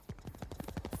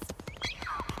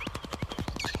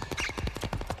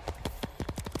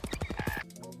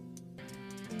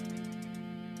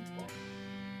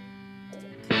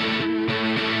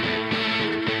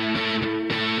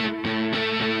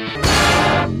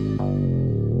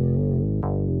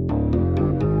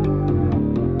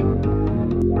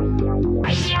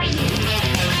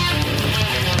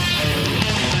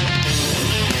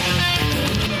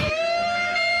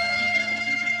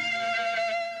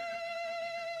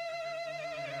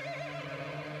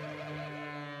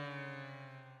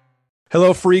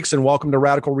Hello, freaks, and welcome to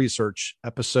Radical Research,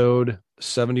 episode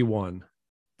 71.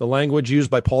 The language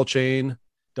used by Paul Chain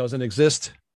doesn't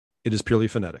exist. It is purely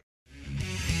phonetic.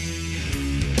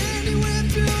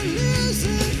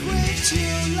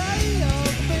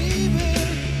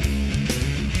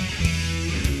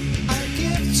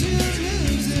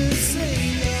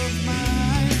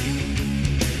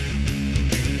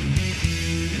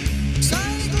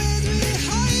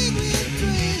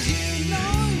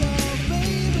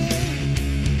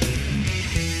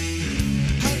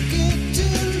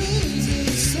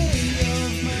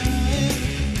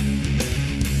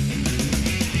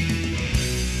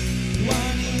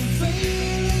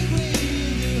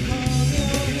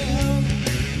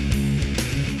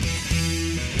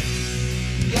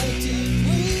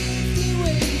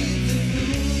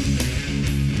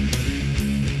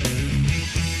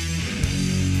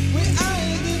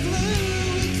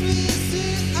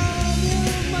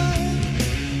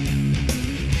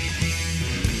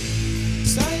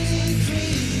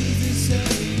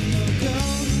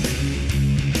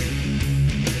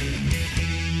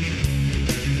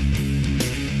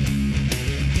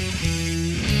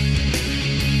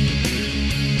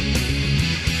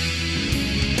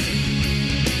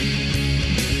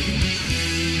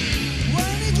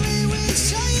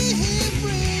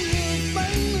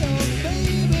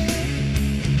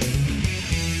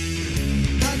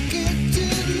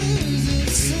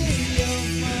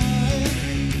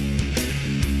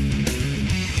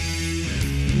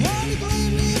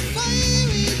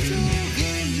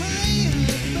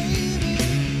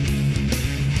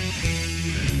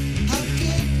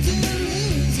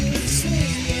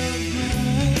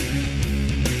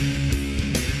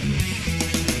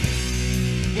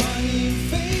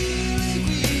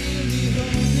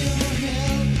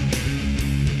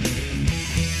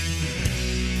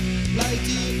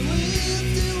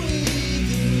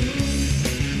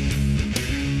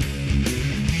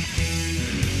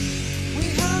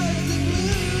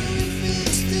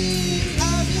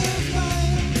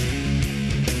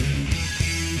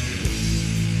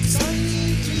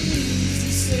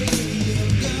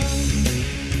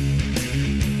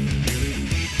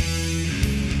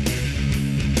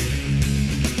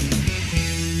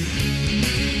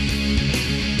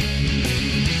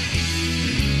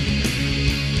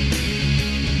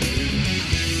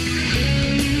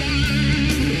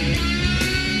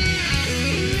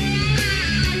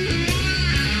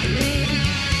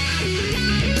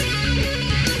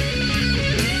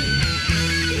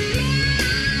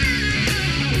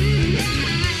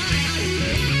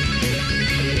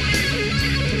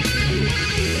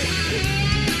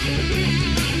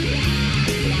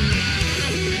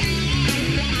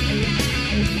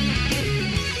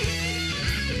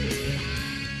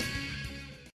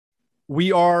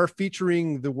 We are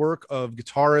featuring the work of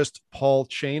guitarist Paul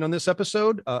Chain on this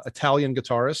episode, Italian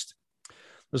guitarist.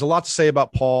 There's a lot to say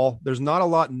about Paul. There's not a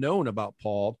lot known about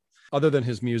Paul other than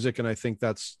his music, and I think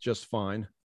that's just fine.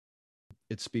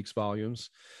 It speaks volumes.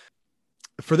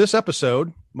 For this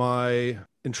episode, my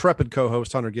intrepid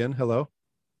co-host, Hunter Ginn, hello.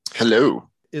 Hello.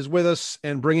 Is with us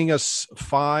and bringing us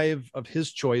 5 of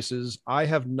his choices. I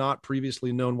have not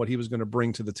previously known what he was going to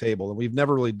bring to the table, and we've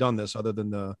never really done this other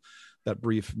than that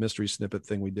brief mystery snippet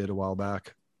thing we did a while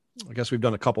back. I guess we've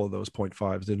done a couple of those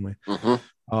 0.5s, didn't we?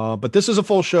 Mm-hmm. But this is a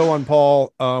full show on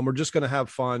Paul. We're just going to have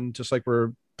fun, just like we're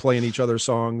playing each other's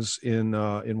songs in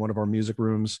one of our music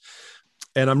rooms.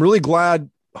 And I'm really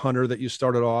glad, Hunter, that you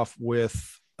started off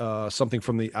with something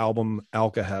from the album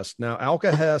Alcahest. Now,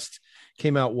 Alcahest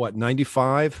came out, what,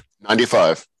 95?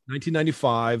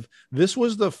 1995. This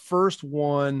was the first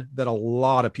one that a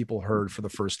lot of people heard for the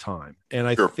first time. And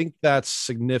I think that's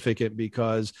significant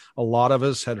because a lot of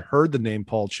us had heard the name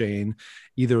Paul Chain,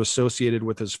 either associated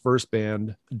with his first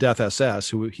band, Death SS,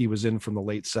 who he was in from the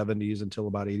late 70s until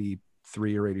about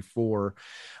 83 or 84.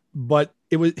 But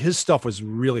his stuff was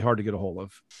really hard to get a hold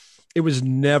of. It was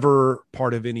never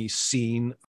part of any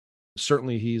scene.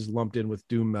 Certainly he's lumped in with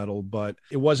doom metal, but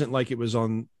it wasn't like it was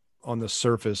on the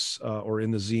surface or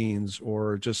in the zines,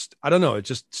 or just, I don't know. It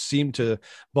just seemed to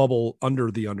bubble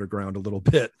under the underground a little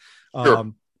bit.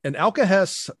 And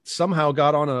Alcahest somehow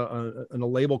got on a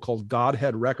label called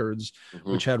Godhead Records,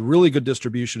 which had really good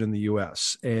distribution in the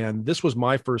US. And this was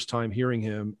my first time hearing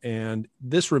him. And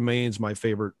this remains my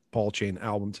favorite Paul Chain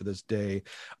album to this day.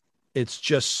 It's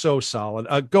just so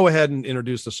solid. Go ahead and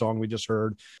introduce the song we just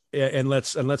heard, and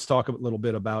let's talk a little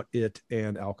bit about it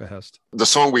and Alcahest. The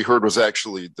song we heard was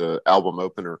actually the album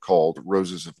opener called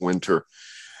Roses of Winter.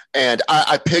 And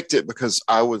I picked it because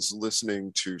I was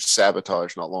listening to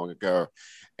Sabotage not long ago.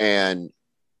 And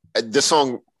this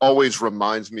song always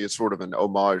reminds me of sort of an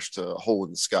homage to Hole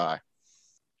in the Sky.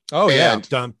 Oh yeah, And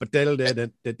dun,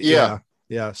 yeah,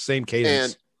 yeah, same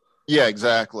cadence. and yeah,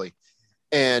 exactly.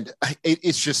 And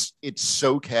it's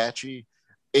so catchy.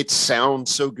 It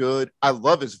sounds so good. I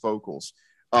love his vocals.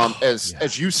 Oh yeah,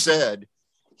 As you said,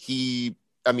 he,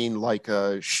 I mean, like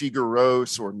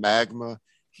Shigeros or Magma,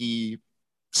 he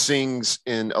sings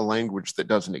in a language that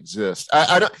doesn't exist.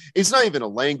 I don't. It's not even a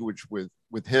language with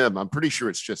him. I'm pretty sure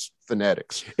it's just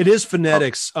phonetics. it is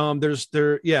phonetics.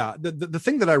 Yeah. The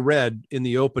thing that I read in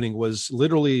the opening was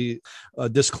literally a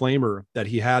disclaimer that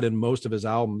he had in most of his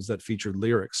albums that featured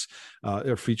lyrics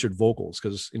or featured vocals,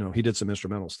 because he did some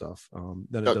instrumental stuff.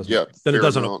 Then it doesn't. Yeah,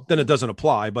 Then it doesn't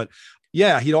apply. But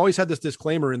yeah, he'd always had this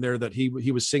disclaimer in there that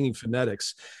he was singing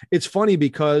phonetics. It's funny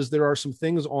because there are some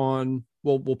things on.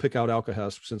 We'll pick out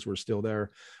Alcahest since we're still there.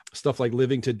 Stuff like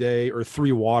Living Today or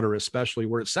Three Water, especially,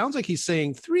 where it sounds like he's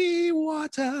saying Three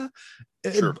Water.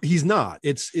 Sure. He's not.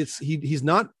 He's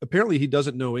not. Apparently, he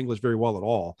doesn't know English very well at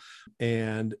all,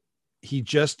 and he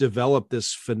just developed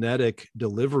this phonetic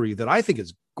delivery that I think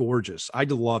is gorgeous. I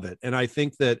love it, and I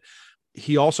think that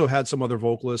he also had some other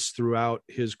vocalists throughout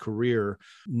his career.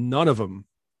 None of them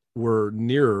were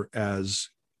near as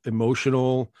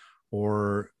emotional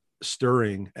or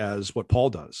stirring as what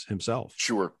Paul does himself.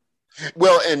 Sure.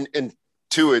 Well, and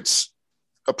two, it's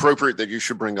appropriate that you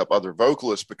should bring up other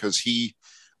vocalists because he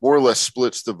more or less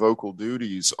splits the vocal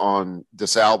duties on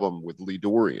this album with Lee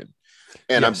Dorian.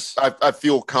 And yes. I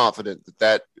feel confident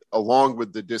that along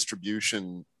with the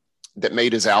distribution that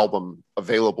made his album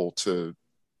available to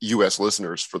US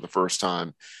listeners for the first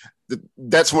time,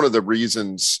 that's one of the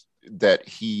reasons that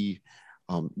he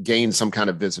gained some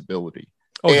kind of visibility.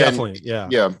 Oh, definitely. Yeah.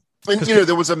 Yeah. And,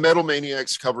 there was a Metal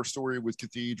Maniacs cover story with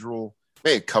Cathedral.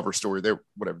 Cover story. Their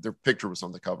picture was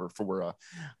on the cover for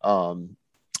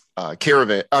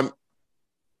Caravan.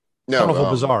 Carnival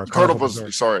Bazaar. Carnival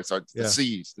Bazaar. Sorry. The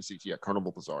Seas. Yeah,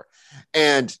 Carnival Bazaar.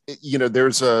 And,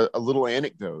 there's a little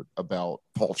anecdote about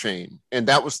Paul Chain. And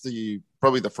that was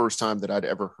probably the first time that I'd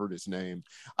ever heard his name.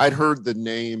 I'd heard the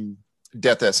name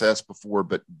Death SS before,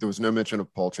 but there was no mention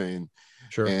of Paul Chain.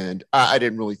 Sure. And I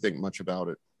didn't really think much about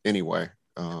it anyway.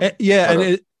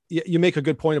 You make a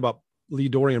good point about Lee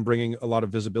Dorian bringing a lot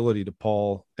of visibility to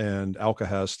Paul and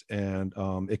Alcahest, and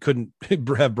it couldn't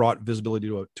have brought visibility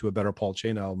to a better Paul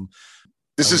Chain album.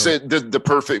 This is the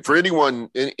perfect for anyone,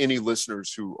 any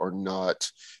listeners who are not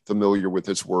familiar with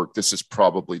his work. This is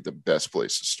probably the best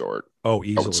place to start. Oh,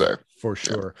 easily, I would say. For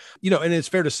sure. Yeah. And it's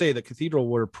fair to say that Cathedral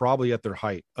were probably at their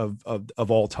height of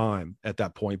all time at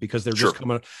that point, because they're just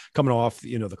coming off,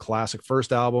 the classic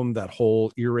first album, that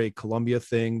whole Earache Columbia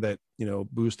thing that,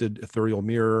 boosted Ethereal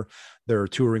Mirror. They're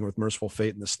touring with Merciful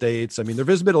Fate in the States. I mean, their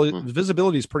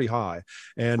visibility is pretty high.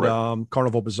 And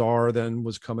Carnival Bazaar then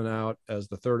was coming out as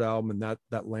the third album, and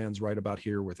that lands right about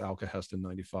here with Alcahest in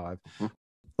 95. Mm-hmm.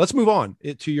 Let's move on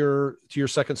to your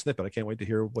second snippet. I can't wait to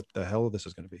hear what the hell this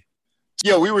is going to be.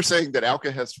 Yeah, we were saying that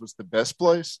Alcahest was the best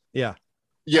place. Yeah.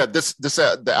 Yeah,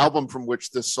 the album from which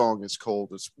this song is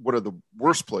called is one of the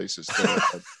worst places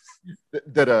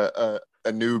that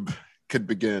a noob could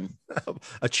begin.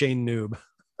 A chain noob.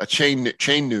 A chain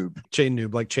noob. Chain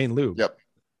noob, like chain lube. Yep.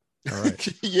 All right.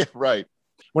 Yeah, right.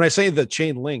 When I say the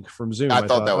chain link from Zoom, I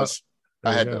thought that was.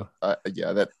 I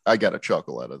got a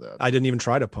chuckle out of that. I didn't even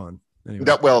try to pun. Anyway.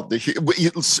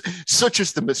 Such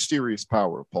is the mysterious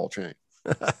power of Paul Chain.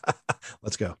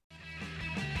 Let's go.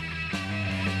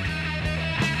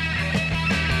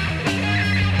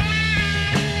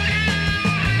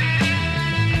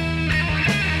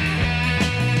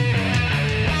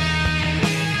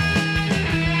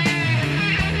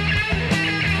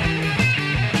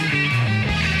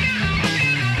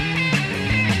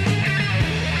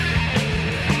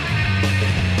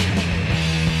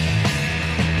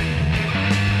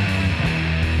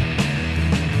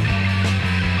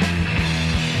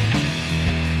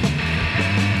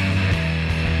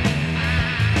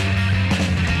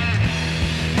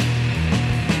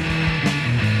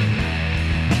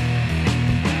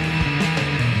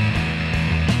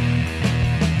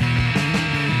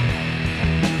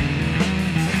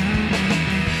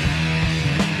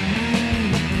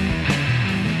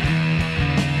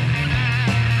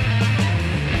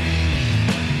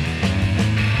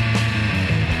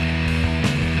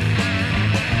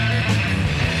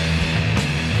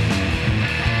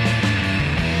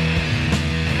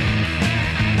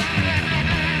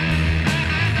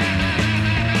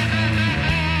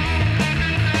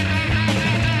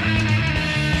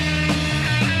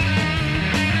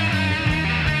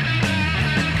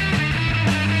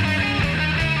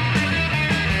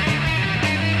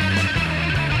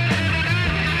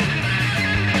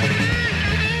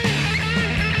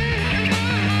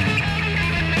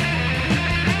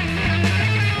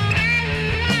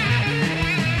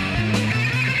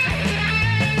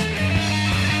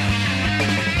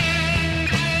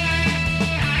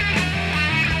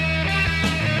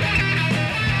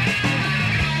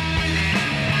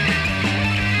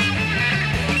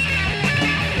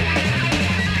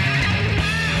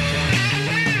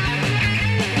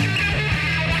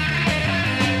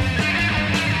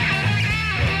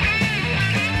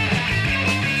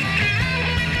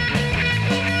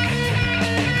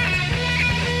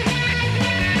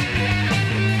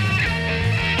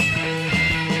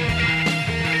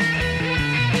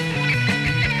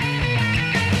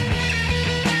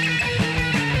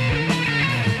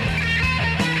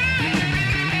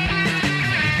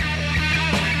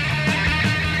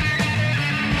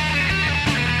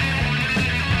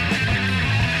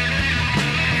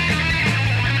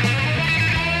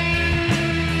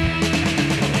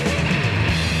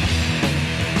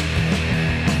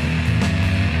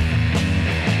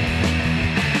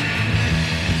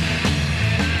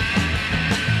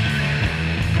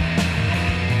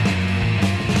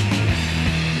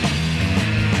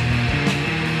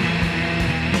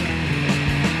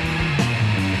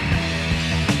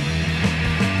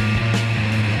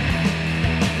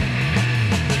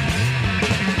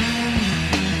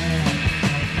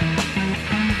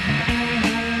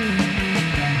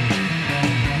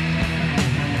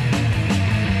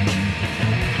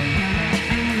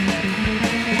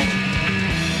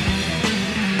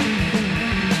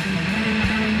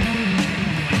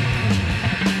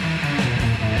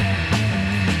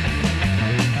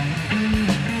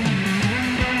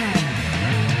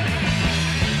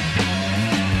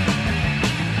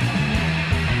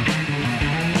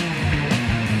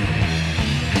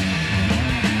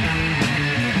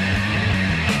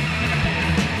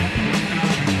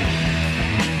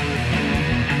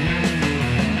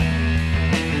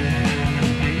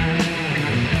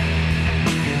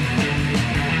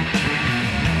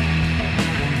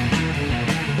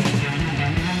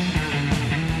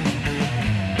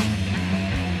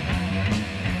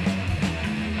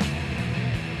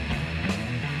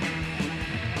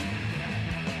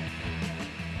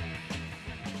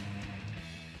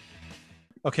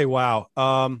 Okay. Wow.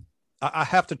 I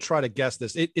have to try to guess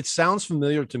this. It sounds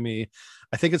familiar to me.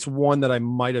 I think it's one that I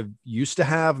might have used to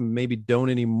have, maybe don't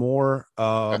anymore.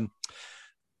 Okay.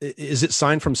 Is it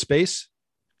Sign from Space?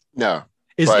 No,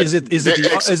 Is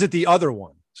it the other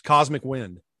one? It's Cosmic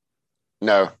Wind.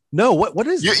 No. No, what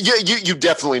is you, you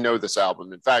definitely know this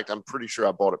album. In fact, I'm pretty sure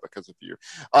I bought it because of you.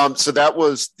 So that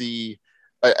was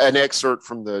an excerpt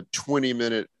from the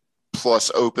 20-minute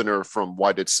plus opener from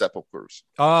Whited Sepulchres.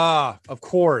 Ah, of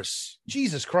course.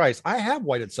 Jesus Christ. I have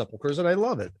Whited Sepulchres and I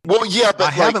love it. Well, yeah, but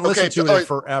I haven't listened to it in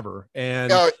forever.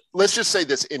 And let's just say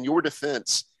this in your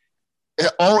defense.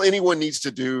 All anyone needs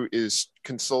to do is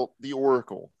consult the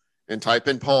Oracle and type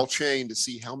in Paul Chain to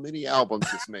see how many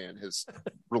albums this man has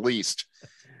released.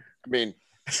 I mean,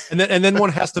 and then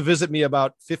one has to visit me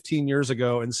about 15 years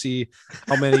ago and see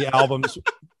how many albums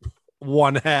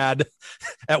one had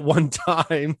at one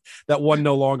time that one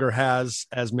no longer has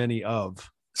as many of.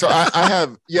 So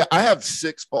I have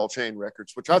 6 Paul Chain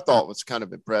records, which I thought was kind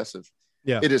of impressive.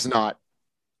 Yeah, it is not.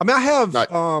 I mean, I have.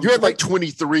 You had like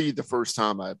 23 the first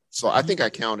time I saw. I think I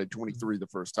counted 23 the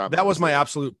first time. That was my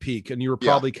absolute peak, and you were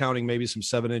probably counting maybe some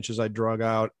 7 inches I drug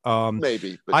out.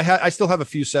 Maybe. But I still have a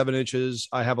few 7 inches.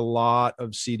 I have a lot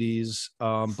of CDs,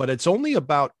 but it's only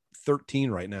about 13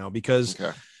 right now because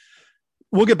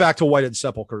we'll get back to Whited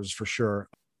Sepulchres for sure.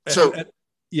 So.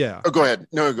 Yeah. Oh, go ahead.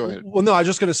 No, go ahead. Well, no, I was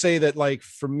just going to say that, like,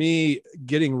 for me,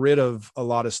 getting rid of a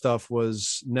lot of stuff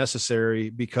was necessary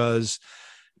because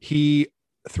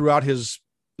throughout his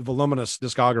voluminous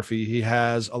discography, he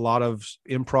has a lot of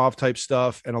improv type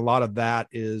stuff, and a lot of that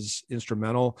is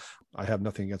instrumental. I have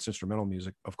nothing against instrumental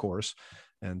music, of course.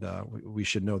 And we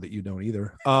should know that you don't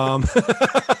either,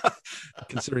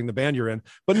 considering the band you're in.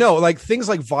 But no, like things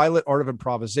like Violet, Art of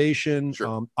Improvisation,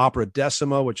 Opera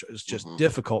Decima, which is just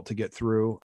difficult to get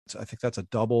through. I think that's a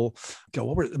double.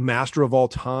 What were Master of All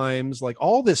Times? Like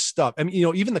all this stuff. I mean,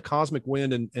 even the Cosmic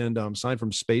Wind and Sign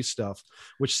from Space stuff,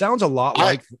 which sounds a lot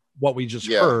like what we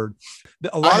just heard.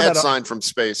 I had Sign from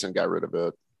Space and got rid of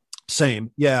it.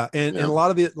 Same. Yeah. And a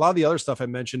lot of the other stuff I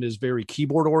mentioned is very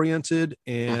keyboard oriented.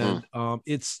 And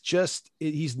it's just,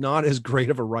 he's not as great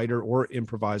of a writer or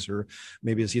improviser,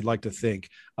 maybe as he'd like to think.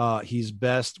 He's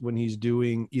best when he's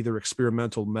doing either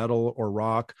experimental metal or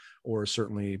rock, or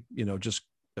certainly, just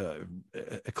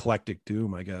eclectic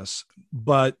doom, I guess.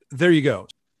 But there you go.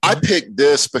 I picked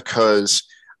this because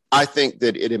I think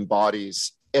that it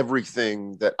embodies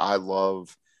everything that I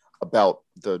love about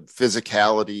the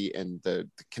physicality and the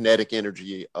kinetic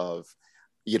energy of,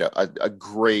 a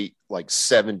great like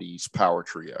 70s power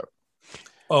trio.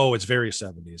 Oh, it's very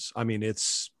 70s. I mean,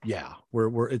 it's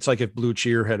it's like if Blue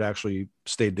Cheer had actually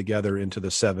stayed together into the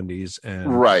 70s,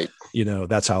 and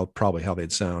that's probably how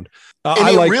they'd sound.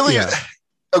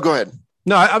 Oh, go ahead.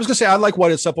 No, I was gonna say I like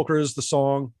Whited Sepulchres, the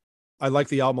song. I like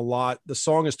the album a lot. The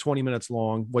song is 20 minutes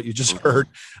long, what you just heard.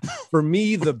 For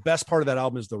me, the best part of that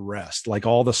album is the rest, like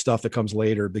all the stuff that comes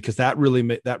later, because that really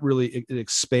it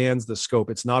expands the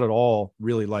scope. It's not at all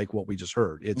really like what we just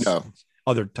heard. It's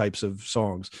other types of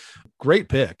songs. Great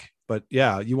pick. But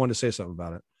yeah, you wanted to say something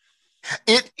about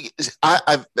it.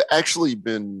 I've actually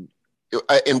been,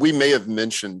 and we may have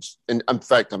mentioned, and in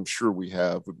fact, I'm sure we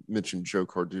mentioned Joe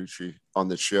Carducci on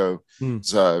the show.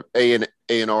 He's a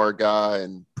A&R guy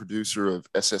and producer of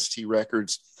SST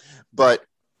Records, but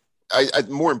I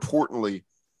more importantly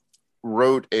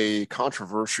wrote a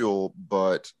controversial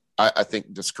but I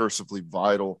think discursively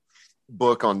vital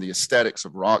book on the aesthetics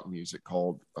of rock music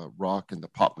called Rock and the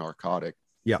Pop Narcotic,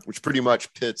 which pretty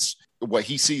much pits what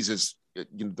he sees as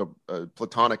the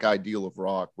platonic ideal of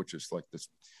rock, which is like this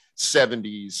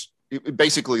 70s,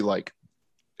 basically like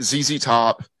ZZ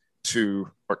Top to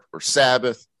or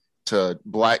Sabbath to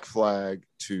Black Flag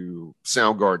to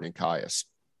Soundgarden and Kyuss.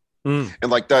 And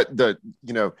like that,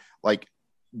 like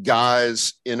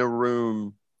guys in a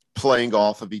room playing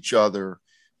off of each other,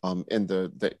 and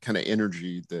that kind of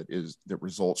energy that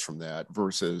results from that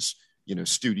versus,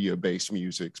 studio based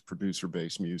music, producer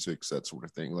based music, that sort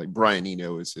of thing. Like Brian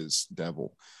Eno is his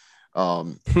devil.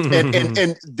 And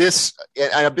this,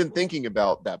 and I've been thinking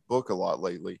about that book a lot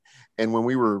lately. And when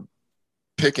we were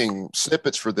picking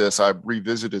snippets for this, I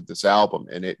revisited this album,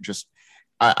 and it just,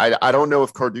 I don't know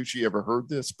if Carducci ever heard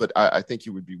this, but I think he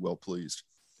would be well pleased.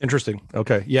 Interesting.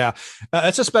 Okay. Yeah.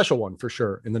 It's a special one for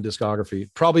sure in the discography,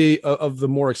 probably of the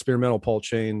more experimental Paul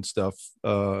Chain stuff,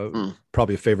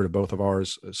 probably a favorite of both of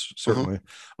ours, certainly.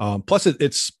 Plus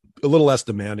it's a little less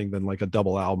demanding than like a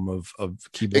double album of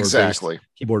keyboard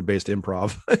based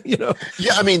improv,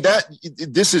 Yeah. I mean,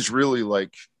 this is really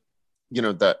like,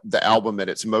 the album at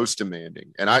its most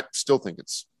demanding. And I still think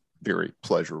it's very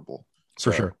pleasurable.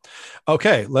 For sure.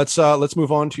 Okay, let's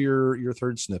move on to your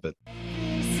third snippet.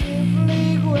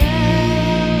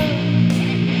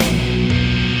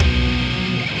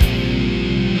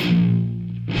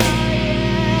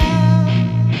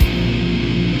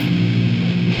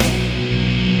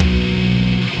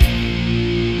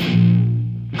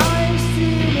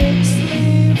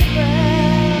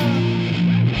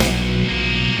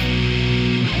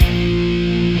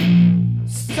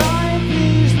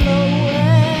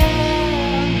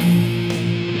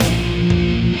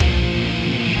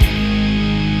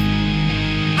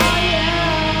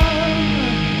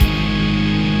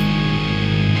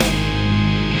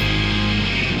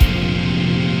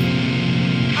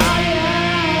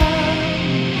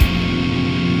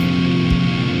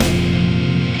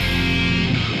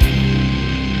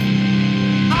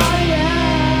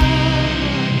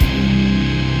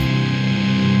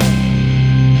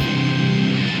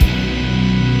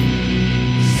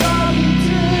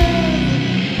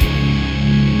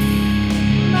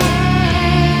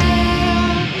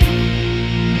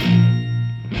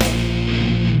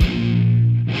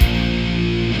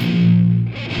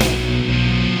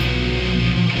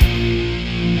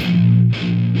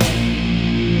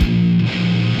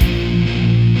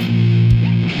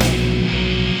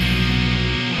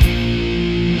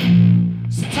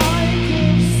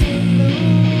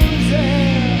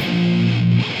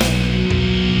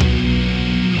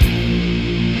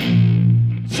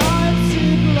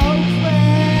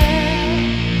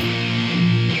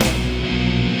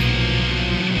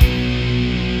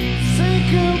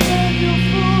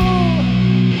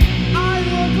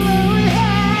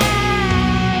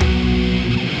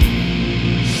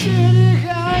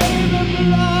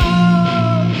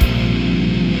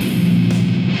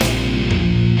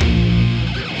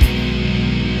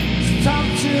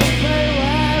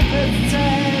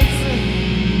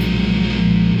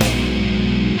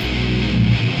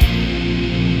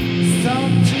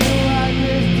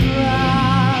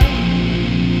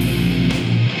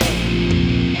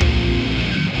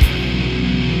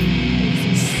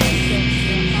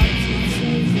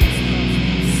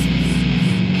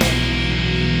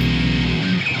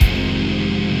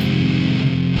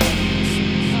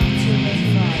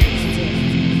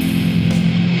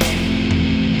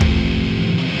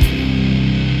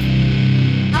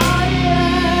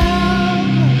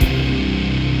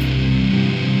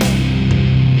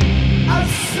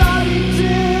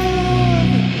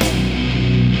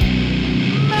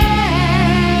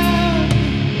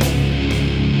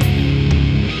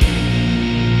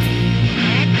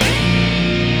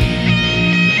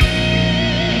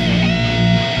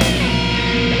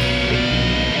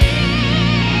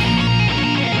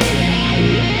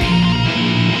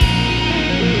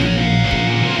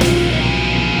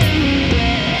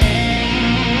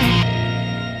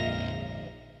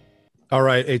 All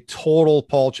right, a total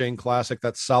Paul Chain classic.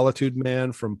 That's Solitude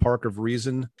Man from Park of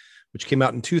Reason, which came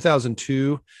out in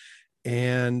 2002.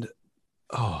 And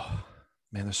oh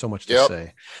man, there's so much to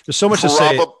say. There's so much to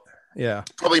say. Yeah,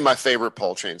 probably my favorite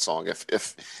Paul Chain song,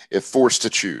 if forced to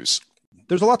choose.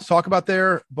 There's a lot to talk about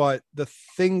there, but the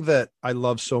thing that I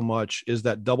love so much is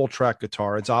that double track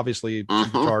guitar. It's obviously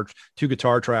two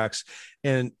guitar tracks,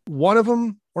 and one of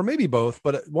them, or maybe both,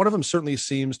 but one of them certainly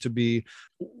seems to be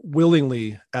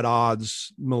willingly at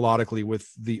odds melodically with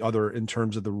the other in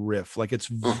terms of the riff. Like it's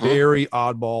very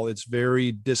oddball. It's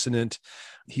very dissonant.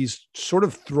 He's sort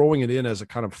of throwing it in as a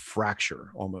kind of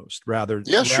fracture almost rather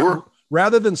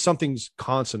than something's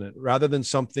consonant, rather than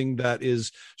something that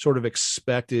is sort of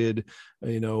expected,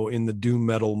 in the doom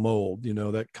metal mold,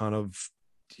 that kind of,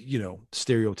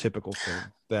 stereotypical thing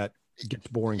that gets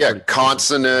boring. Yeah.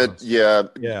 Consonant. Yeah.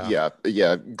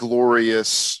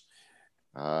 Glorious.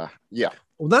 Yeah.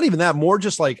 Well, not even that, more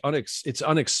just like it's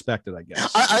unexpected, I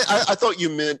guess. I thought you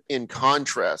meant in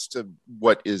contrast to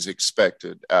what is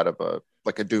expected out of a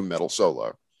doom metal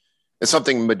solo. It's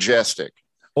something majestic.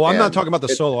 Oh, I'm not talking about the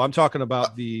solo. I'm talking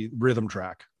about the rhythm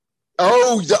track.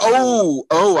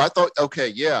 I thought, okay.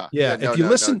 Yeah. If you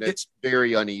listen, it's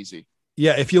very uneasy.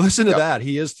 Yeah. If you listen to that,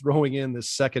 he is throwing in this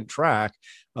second track.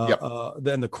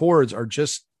 Then the chords are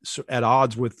just at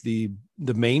odds with the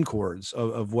main chords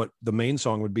of what the main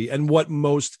song would be and what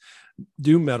most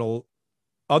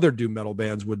other doom metal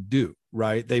bands would do.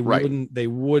 Right. They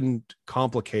wouldn't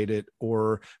complicate it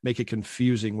or make it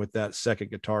confusing with that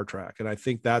second guitar track. And I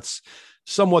think that's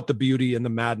somewhat the beauty and the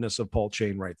madness of Paul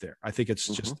Chain right there. I think it's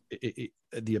just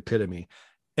the epitome.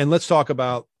 And let's talk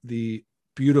about the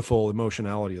beautiful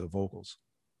emotionality of the vocals.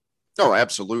 Oh,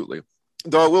 absolutely.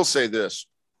 Though I will say this,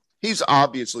 he's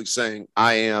obviously saying,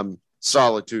 I am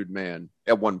Solitude Man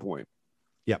at one point.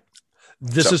 Yep.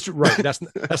 This is right.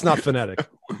 That's not phonetic.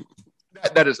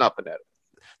 That is not phonetic.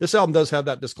 This album does have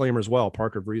that disclaimer as well,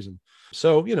 Park of Reason.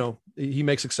 So, he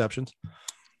makes exceptions.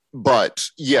 But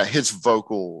yeah, his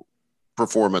vocal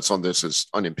performance on this is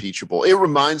unimpeachable. It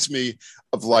reminds me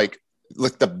of like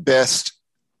the best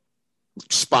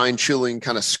spine-chilling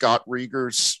kind of Scott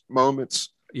Regers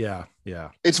moments. Yeah.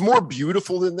 It's more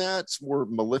beautiful than that. It's more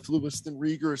mellifluous than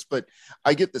Regers, but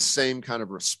I get the same kind of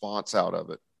response out of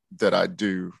it that I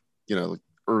do,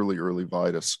 early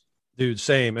Vitus. Dude,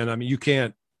 same. And I mean, you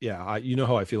can't, you know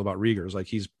how I feel about Regers. Like,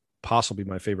 he's possibly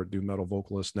my favorite doom metal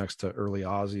vocalist next to early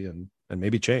Ozzy and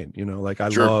maybe Chain.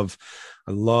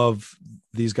 I love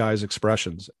these guys'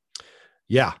 expressions.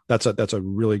 Yeah, that's a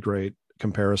really great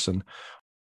comparison.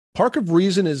 Park of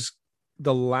Reason is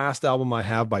the last album I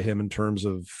have by him in terms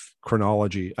of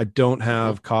chronology. I don't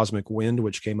have Cosmic Wind,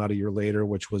 which came out a year later,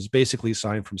 which was basically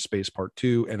signed from Space Part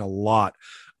 2 and a lot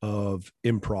of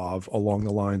improv along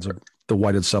the lines of the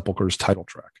Whited Sepulchre's title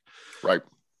track. Right.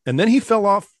 And then he fell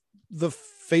off the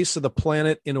face of the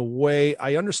planet in a way.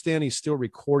 I understand he's still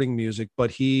recording music,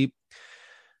 but he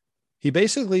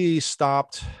basically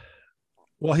stopped.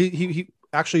 Well, he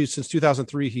actually, since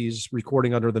 2003, he's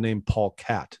recording under the name Paul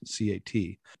Cat,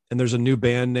 C-A-T. And there's a new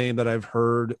band name that I've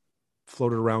heard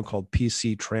floated around called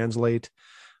PC Translate.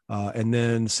 And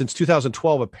then since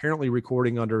 2012, apparently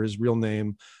recording under his real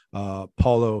name,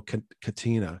 Paulo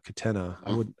Catena.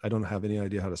 I don't have any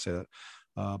idea how to say that.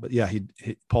 But yeah,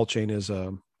 Paul Chain is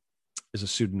a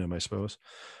pseudonym, I suppose.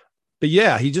 But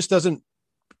yeah, he just doesn't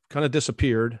kind of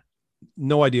disappeared.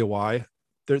 No idea why.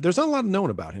 There's not a lot known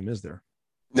about him, is there?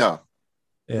 No.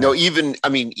 Yeah. No, even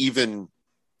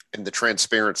in the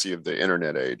transparency of the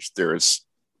internet age, there is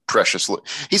precious.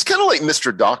 He's kind of like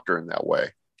Mr. Doctor in that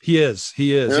way. He is.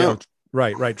 Yeah.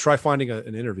 Right. Try finding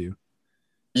an interview.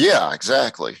 Yeah,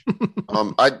 exactly.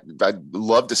 I'd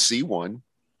love to see one.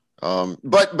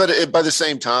 But by the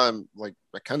same time, like,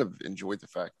 I kind of enjoyed the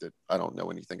fact that I don't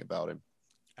know anything about him.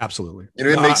 Absolutely.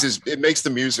 It makes the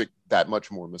music that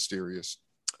much more mysterious.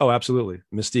 Oh, absolutely.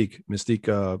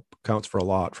 Mystique counts for a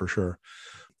lot, for sure.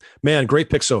 Man,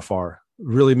 great pick so far.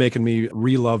 Really making me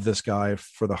re-love this guy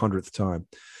for the 100th time.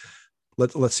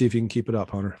 Let's see if you can keep it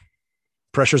up, Hunter.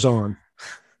 Pressure's on.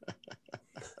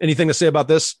 Anything to say about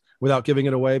this without giving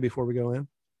it away before we go in?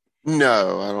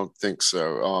 No, I don't think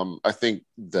so. I think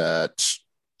that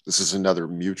this is another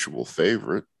mutual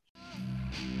favorite.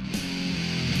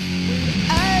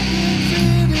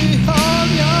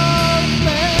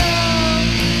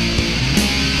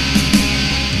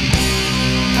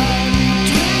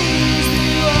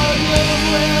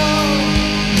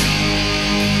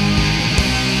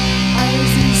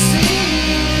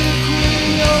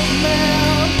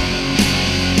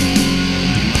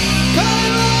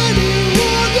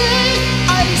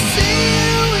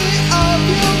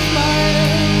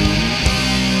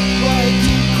 Why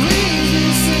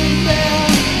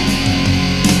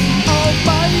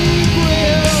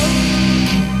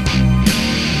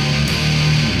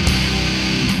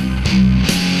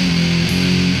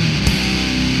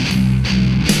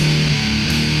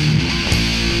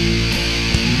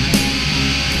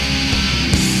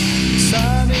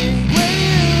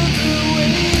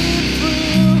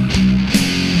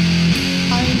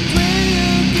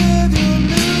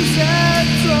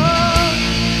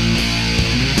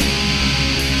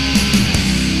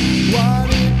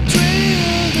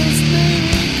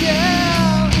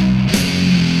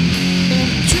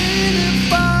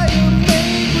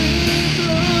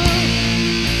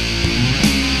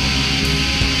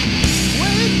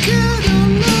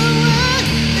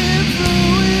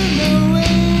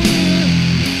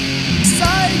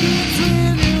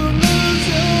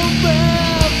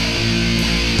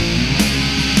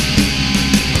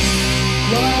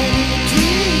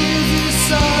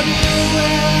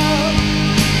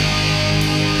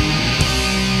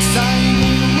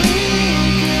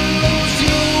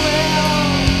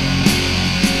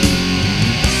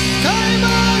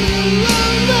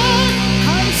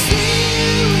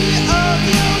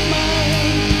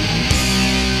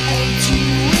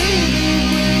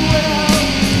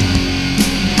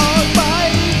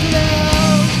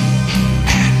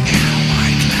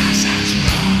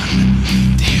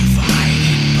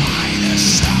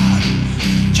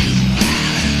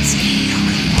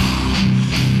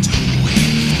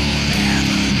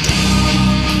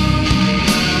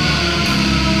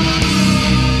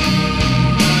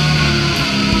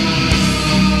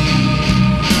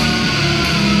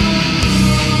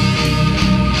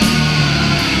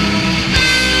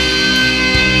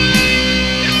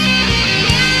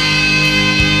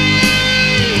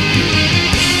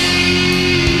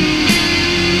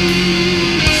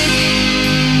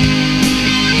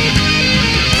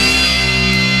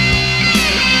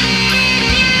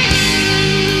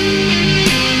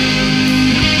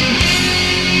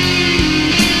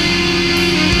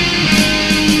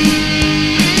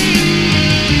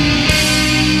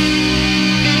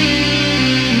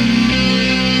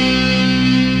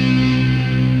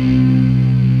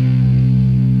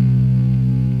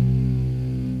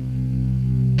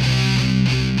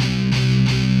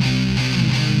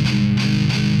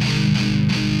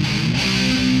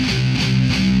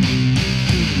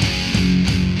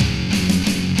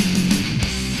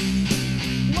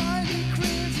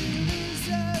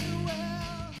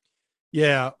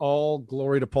Yeah, all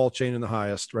glory to Paul Chain in the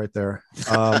highest, right there.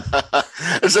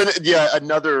 Yeah,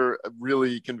 another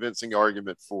really convincing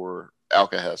argument for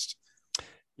Alcahest.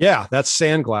 Yeah, that's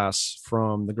Sandglass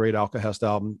from the great Alcahest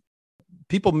album.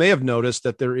 People may have noticed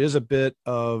that there is a bit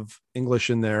of English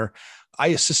in there.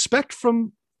 I suspect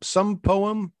from some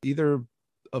poem, either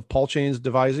of Paul Chain's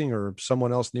devising or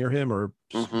someone else near him, or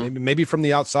maybe from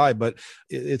the outside. But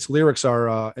its lyrics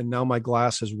are, "And now my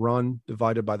glass has run,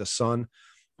 divided by the sun.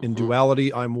 In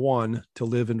duality, I'm one to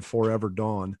live in forever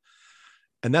dawn."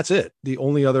 And that's it. The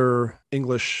only other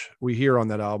English we hear on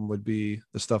that album would be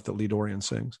the stuff that Lee Dorian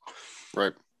sings.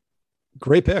 Right.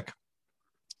 Great pick.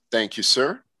 Thank you,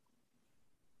 sir.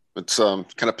 It's kind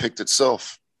of picked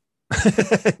itself.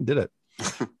 Did it?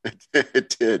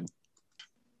 It did.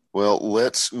 Well,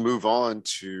 let's move on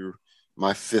to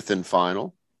my fifth and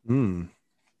final.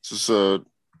 This is a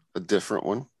different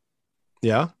one.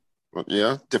 Yeah. Well,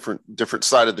 yeah, different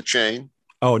side of the chain.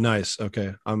 Oh, nice.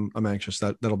 Okay, I'm anxious.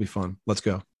 That'll be fun. Let's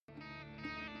go.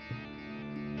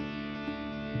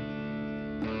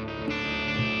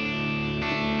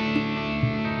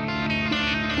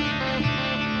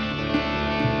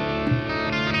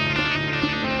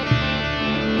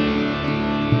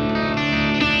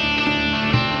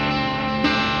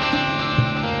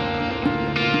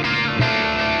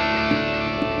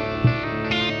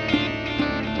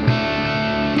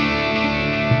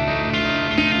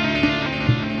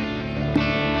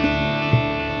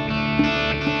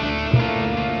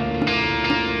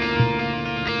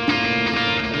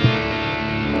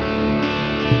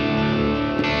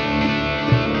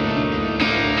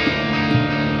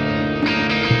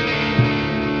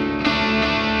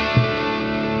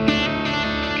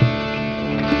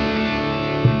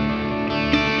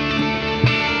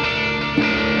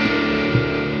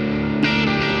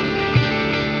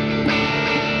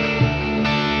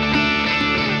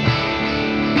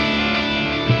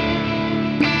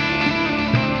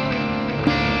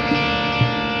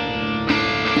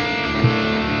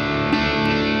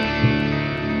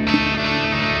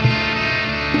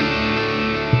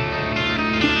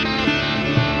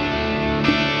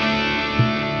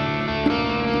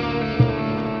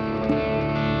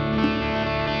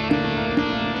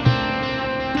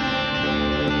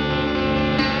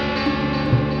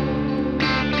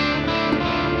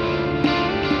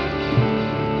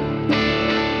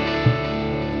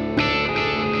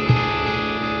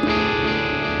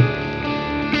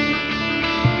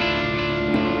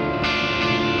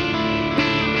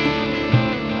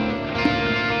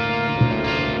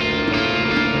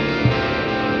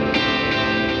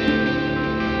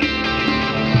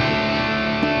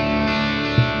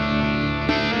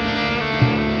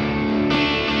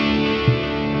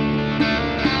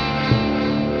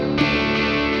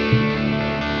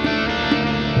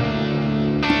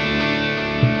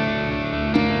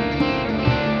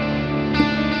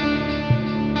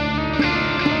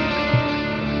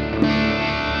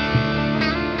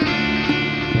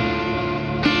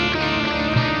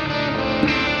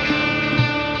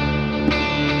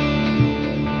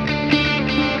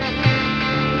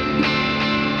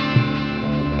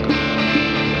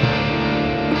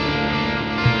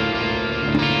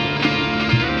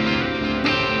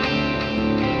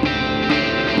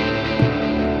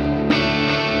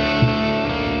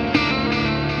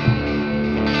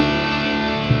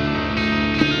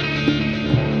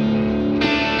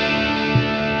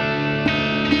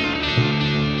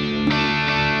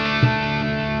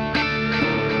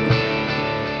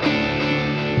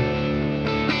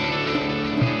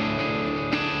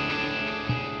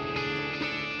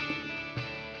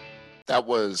 That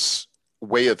was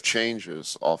Way of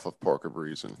Changes off of Park of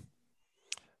Reason.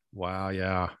 Wow.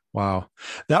 Yeah. Wow.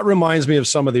 That reminds me of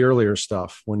some of the earlier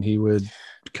stuff when he would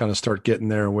kind of start getting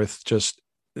there with just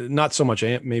not so much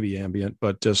maybe ambient,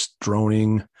 but just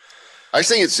droning. I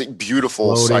think it's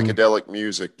beautiful psychedelic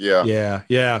music. Yeah. Yeah.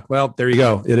 Yeah. Well, there you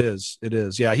go. It is. It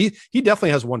is. Yeah. He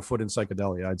definitely has one foot in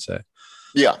psychedelia, I'd say.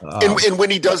 Yeah. And when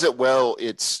he does it well,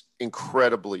 it's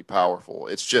incredibly powerful.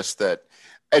 It's just that,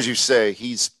 as you say,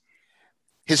 his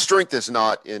strength is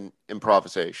not in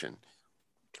improvisation.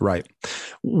 Right.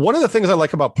 One of the things I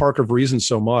like about Park of Reason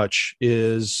so much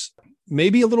is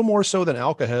maybe a little more so than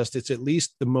Alcahest. It's at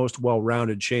least the most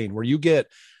well-rounded chain where you get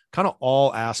kind of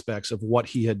all aspects of what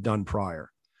he had done prior.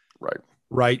 Right.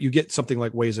 Right. You get something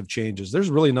like Ways of Changes. There's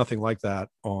really nothing like that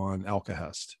on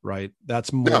Alcahest. Right.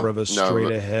 That's more of a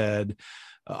straight ahead,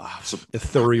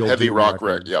 ethereal, heavy rock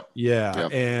record. Yep. Yeah.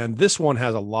 Yep. And this one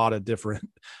has a lot of different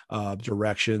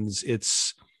directions.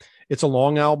 It's a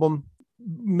long album,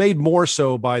 made more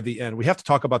so by the end. We have to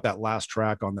talk about that last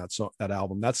track on that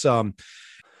album. That's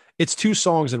It's 2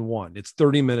 songs in one. It's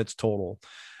 30 minutes total.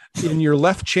 In your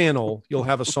left channel, you'll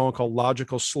have a song called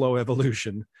Logical Slow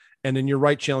Evolution. And in your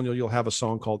right channel, you'll have a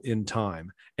song called In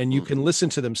Time. And you can listen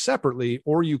to them separately,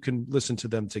 or you can listen to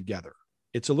them together.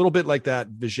 It's a little bit like that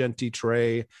Vigente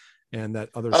Trey and that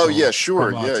other song. Oh, yeah,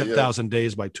 sure. From, 10,000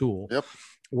 Days by Tool. Yep.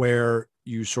 Where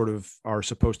you sort of are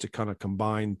supposed to kind of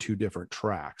combine 2 different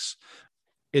tracks.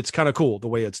 It's kind of cool the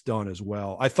way it's done as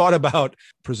well. I thought about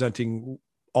presenting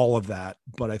all of that,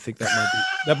 but I think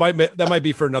that might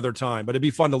be for another time. But it'd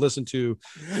be fun to listen to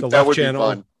the left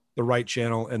channel, the right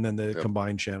channel, and then the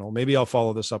combined channel. Maybe I'll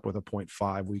follow this up with a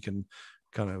 0.5. We can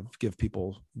kind of give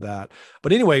people that.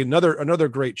 But anyway, another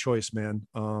great choice, man.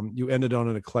 You ended on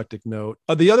an eclectic note.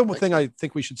 The other thing I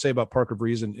think we should say about Park of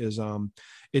Reason is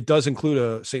it does include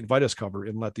a St. Vitus cover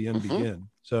in Let the End Begin.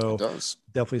 So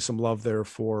definitely some love there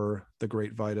for the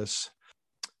great Vitus.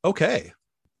 Okay.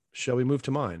 Shall we move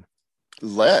to mine?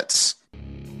 Let's.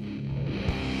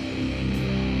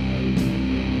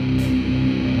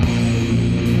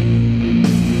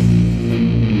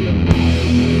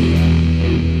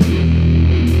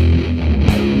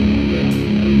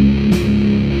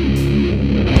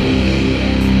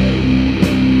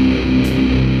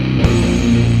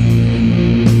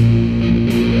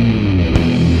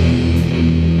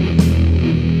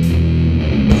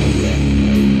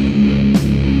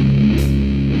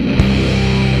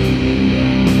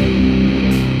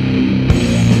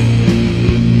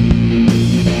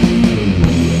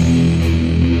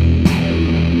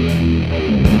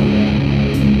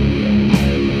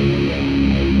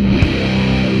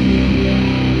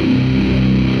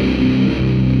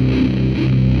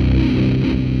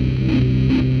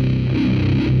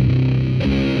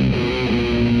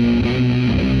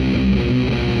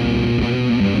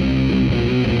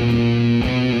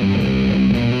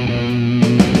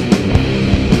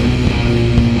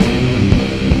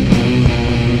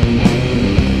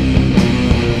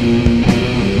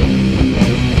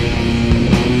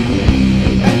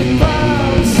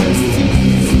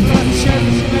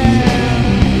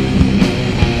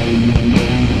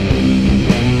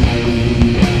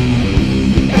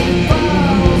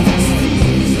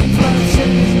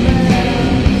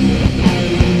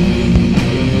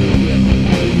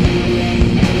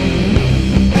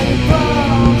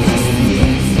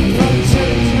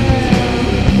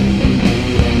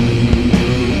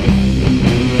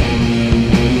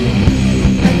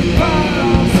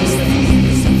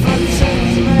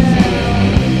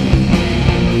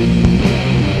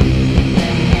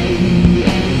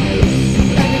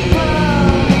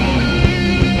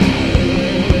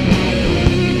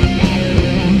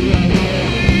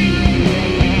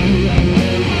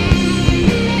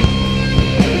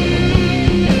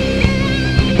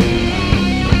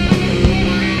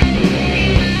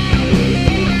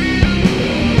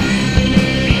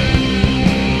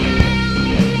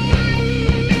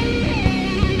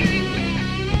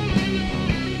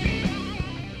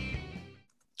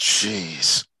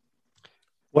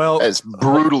 Well, it's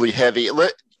brutally heavy.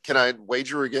 Can I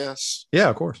wager a guess? Yeah,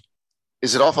 of course.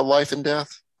 Is it off of Life and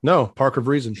Death? No, Park of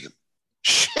Reason.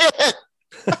 Shit.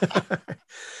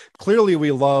 Clearly,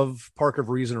 we love Park of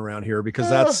Reason around here because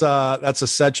that's a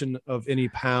section of Any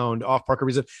Pound off Park of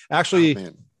Reason. Actually,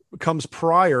 comes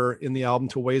prior in the album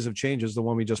to Ways of Change, is the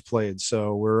one we just played.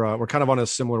 So we're kind of on a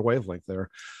similar wavelength there.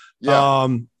 Yeah.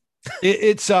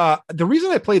 It's the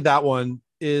reason I played that one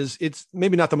is it's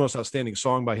maybe not the most outstanding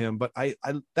song by him, but I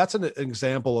that's an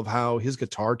example of how his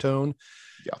guitar tone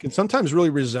can sometimes really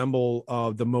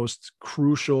resemble the most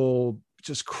crucial,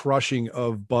 just crushing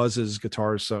of Buzz's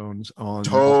guitar tones on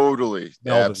totally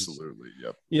Melvins. Absolutely.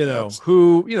 Yep. You know,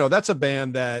 who, you know, that's a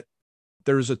band that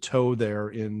there's a toe there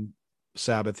in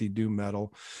Sabbathy doom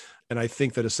metal. And I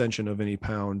think that Ascension of Any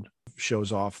Pound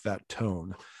shows off that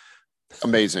tone.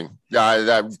 Amazing. Yeah,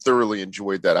 I thoroughly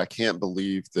enjoyed that. I can't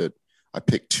believe that I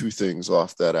picked two things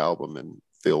off that album and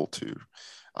failed to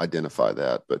identify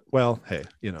that. But well, hey,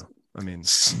 you know, I mean,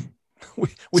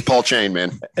 we Paul Chain,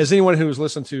 man. As anyone who's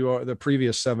listened to the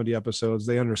previous 70 episodes,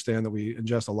 they understand that we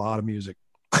ingest a lot of music.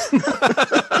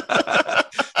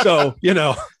 So, you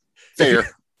know, fair.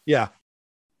 Yeah.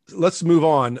 Let's move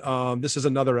on. This is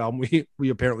another album we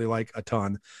apparently like a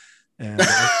ton. And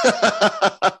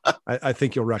I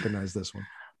think you'll recognize this one.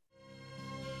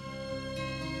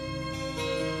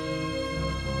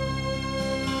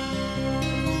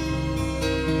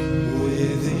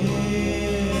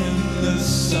 Within the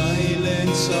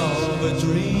silence of a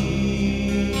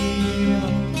dream,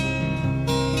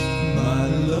 my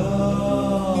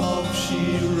love,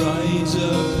 she rides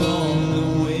upon the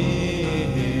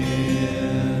wind.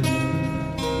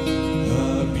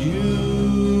 Her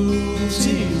beauty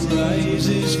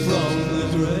rises from the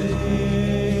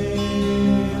grave,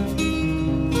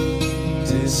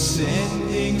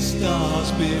 descending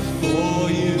stars before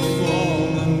you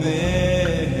form the maze.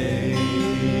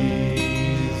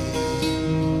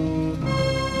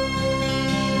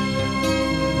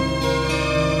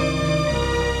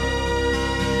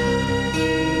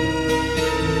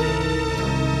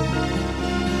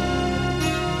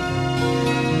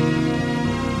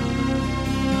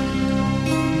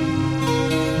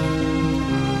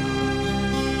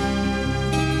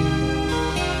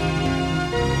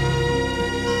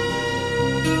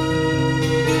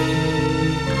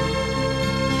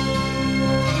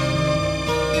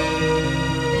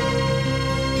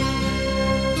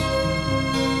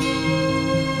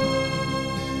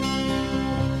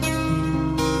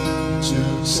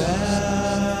 Two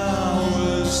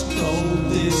towers, cold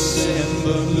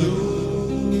December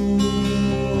blue.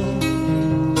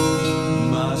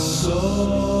 My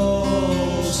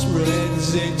soul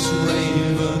spreads its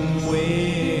raven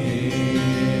wings.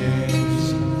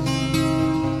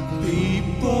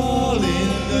 People in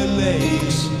the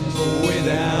lakes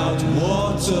without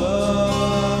water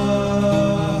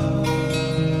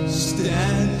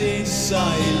stand in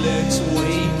silence,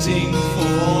 waiting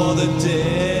for the day.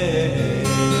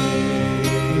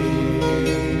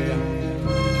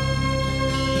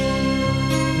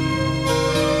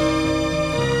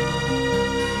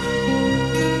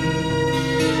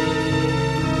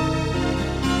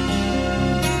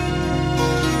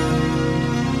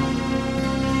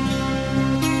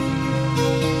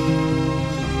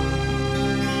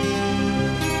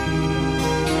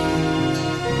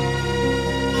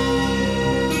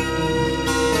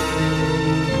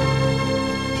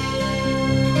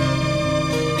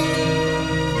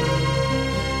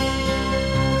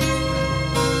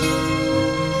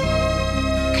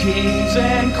 Kings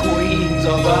and queens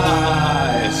of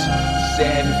eyes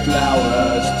send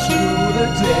flowers to the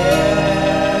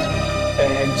dead,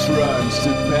 entrance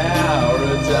to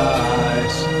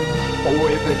paradise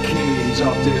with the keys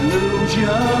of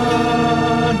delusion,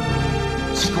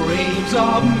 screams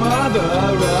of Mother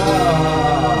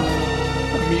Earth,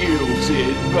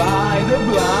 muted by the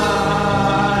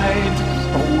blind,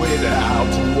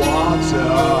 without water.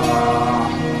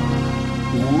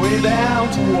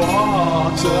 Without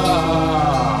water,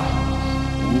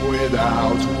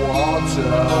 without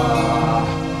water,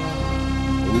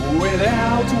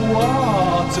 without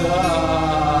water,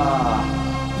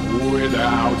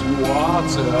 without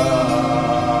water,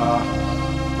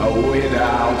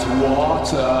 without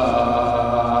water.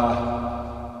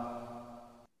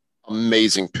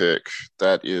 Amazing pick.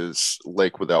 That is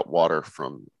Lake Without Water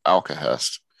from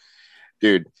Alcahest.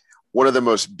 Dude, one of the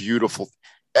most beautiful.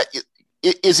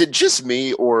 Is it just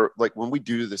me, or like when we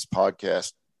do this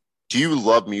podcast, do you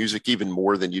love music even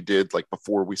more than you did like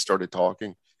before we started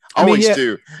talking? I always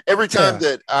do. Every time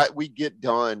that we get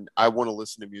done, I want to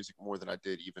listen to music more than I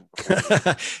did even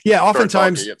before. Yeah,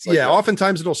 oftentimes,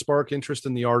 oftentimes it'll spark interest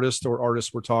in the artist or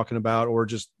artists we're talking about, or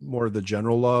just more of the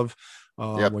general love.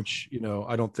 Which, you know,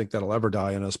 I don't think that'll ever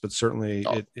die in us, but certainly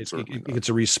it gets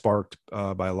re-sparked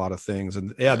by a lot of things.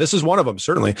 And yeah, this is one of them,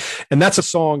 certainly. And that's a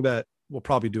song that will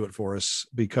probably do it for us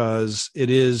because it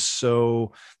is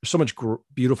so, there's so much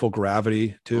beautiful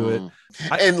gravity to it.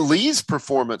 And Lee's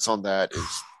performance on that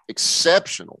is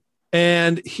exceptional.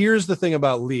 And here's the thing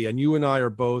about Lee, and you and I are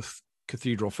both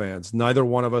Cathedral fans. Neither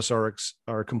one of us are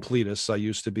completists. I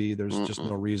used to be. There's just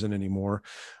no reason anymore.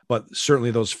 But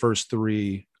certainly those first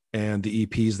three and the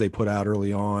EPs they put out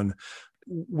early on,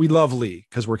 we love Lee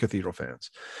because we're Cathedral fans.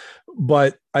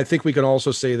 But I think we can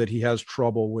also say that he has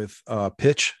trouble with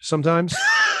pitch sometimes.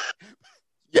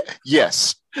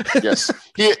 Yes.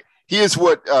 He is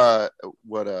what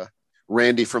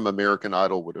Randy from American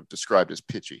Idol would have described as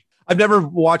pitchy. I've never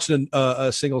watched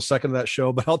a single second of that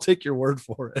show, but I'll take your word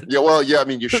for it. Yeah, well, yeah, I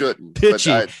mean, you shouldn't.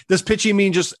 Pitchy. Does pitchy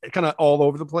mean just kind of all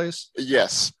over the place?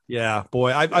 Yes. Yeah,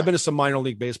 boy, I've been to some minor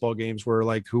league baseball games where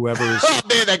like whoever's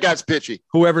man, that guy's pitchy.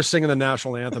 Whoever's singing the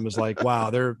national anthem is like, wow,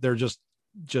 they're just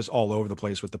all over the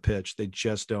place with the pitch. They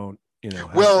just don't,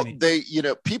 Well,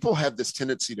 people have this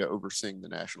tendency to oversing the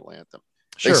national anthem.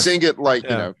 Sure. They sing it like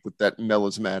with that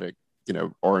melismatic,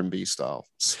 R&B style.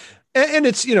 And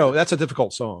it's, that's a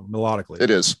difficult song melodically. It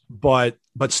is. But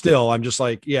still, I'm just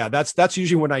like, yeah, that's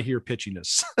usually when I hear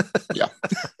pitchiness. Yeah.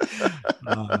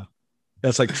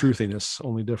 That's like truthiness,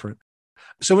 only different.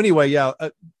 So anyway, yeah,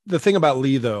 the thing about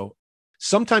Lee, though,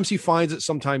 sometimes he finds it,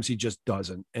 sometimes he just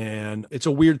doesn't. And it's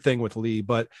a weird thing with Lee,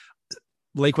 but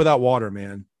Lake Without Water,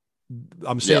 man,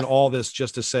 I'm saying all this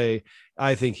just to say,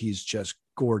 I think he's just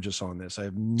gorgeous on this. I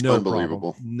have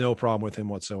Unbelievable. no problem with him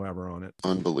whatsoever on it.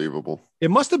 Unbelievable.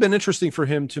 It must have been interesting for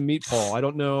him to meet Paul. I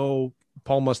don't know.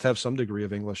 Paul must have some degree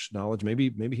of English knowledge.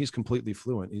 Maybe he's completely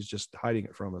fluent. He's just hiding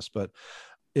it from us, but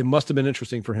it must have been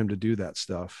interesting for him to do that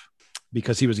stuff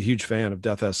because he was a huge fan of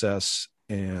Death SS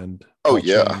and Paul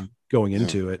Chain going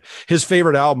into it. His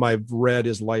favorite album I've read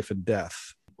is Life and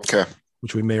Death. Okay.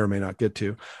 Which we may or may not get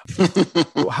to.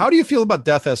 How do you feel about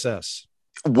Death SS?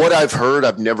 What I've heard,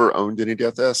 I've never owned any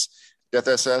Death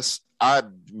SS.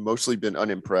 I've mostly been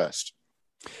unimpressed.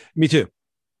 Me too.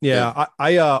 Yeah.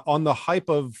 I on the hype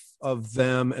of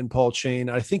them and Paul Chain,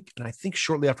 I think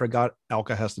shortly after I got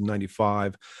Alcahest in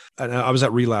 95, and I was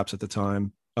at Relapse at the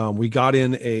time. We got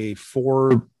in a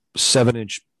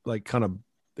 4-7-inch, like kind of,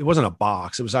 it wasn't a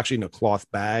box. It was actually in a cloth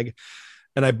bag.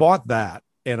 And I bought that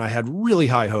and I had really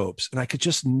high hopes and I could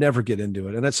just never get into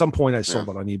it. And at some point I sold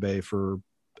it on eBay for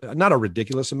not a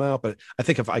ridiculous amount, but I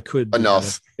think if I could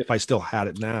enough, if I still had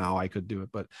it now, I could do it.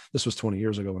 But this was 20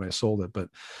 years ago when I sold it. But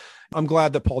I'm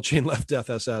glad that Paul Chain left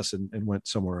Death SS and went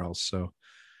somewhere else. So,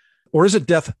 or is it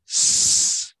Death?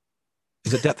 Is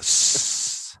it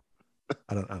Death?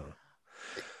 I don't know.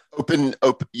 Open,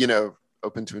 open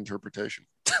to interpretation.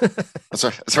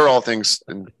 That's how all things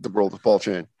in the world of Paul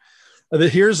Chain.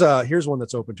 Here's one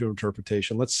that's open to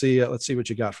interpretation. Let's see what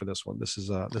you got for this one. This is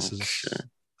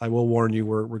I will warn you,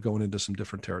 we're going into some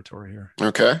different territory here.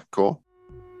 Okay, cool.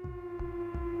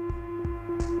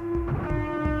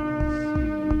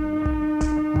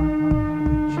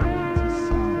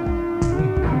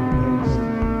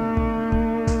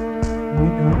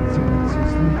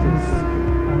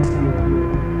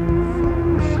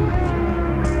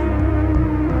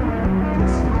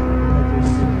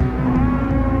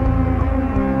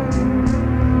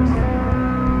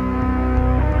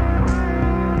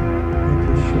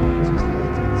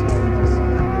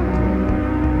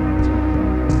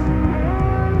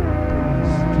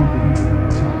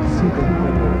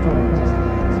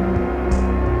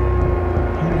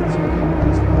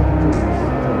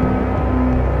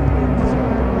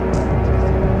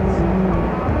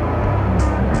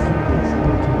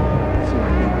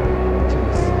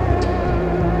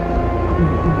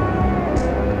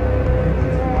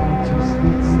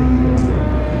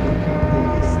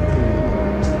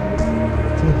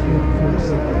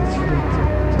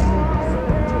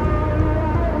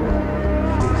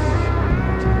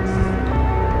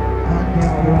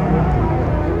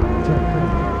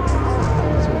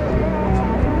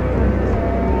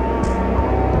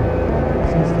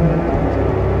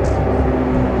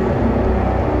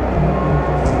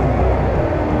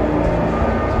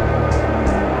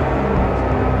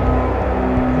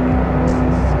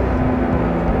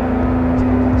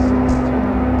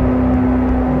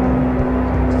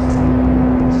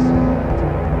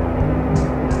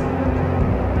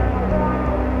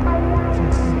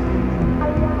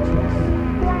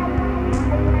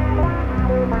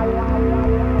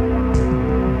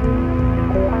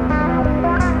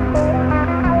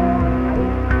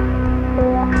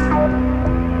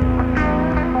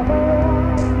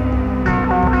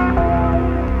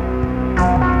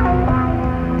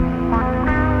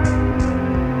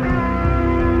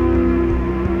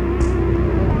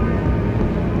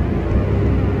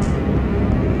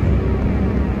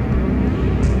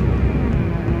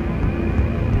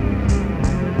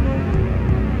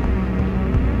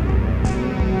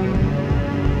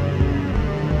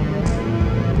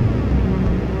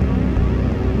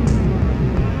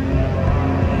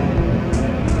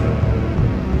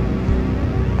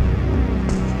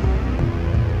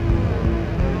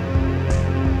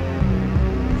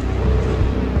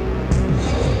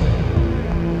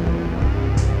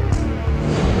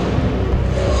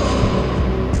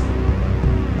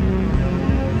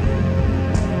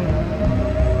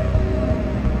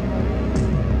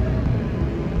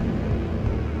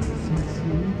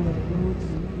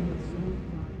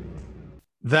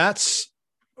 That's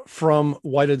from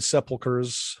Whited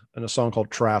Sepulchres and a song called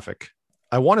Traffic.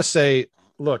 I want to say,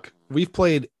 look, we've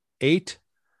played 8.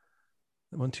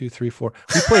 1, 2, 3, 4.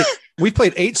 We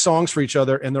played 8 songs for each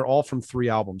other, and they're all from 3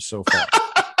 albums so far.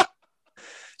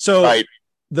 So right.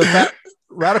 the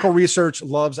Radical Research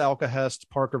loves Alcahest,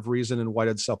 Park of Reason, and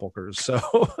Whited Sepulchres.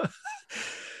 So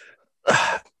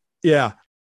yeah.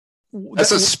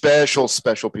 That's a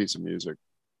special piece of music.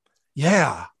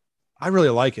 Yeah. I really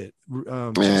like it.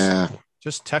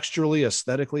 Just texturally,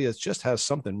 aesthetically, it just has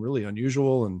something really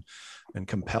unusual and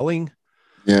compelling.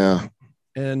 Yeah.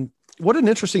 And what an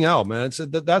interesting album, man.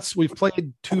 We've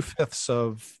played 2/5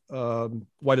 of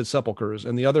Whited Sepulchres,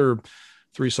 and the other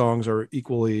 3 songs are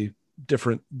equally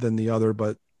different than the other,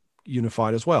 but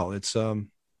unified as well. It's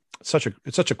It's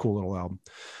such a cool little album,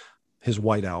 his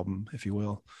white album, if you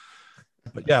will.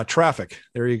 But yeah, Traffic.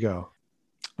 There you go.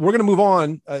 We're going to move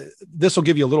on. This will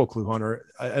give you a little clue, Hunter.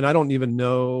 And I don't even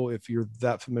know if you're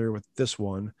that familiar with this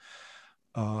one,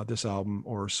 this album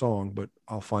or song, but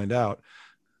I'll find out.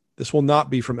 This will not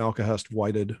be from Alcahest,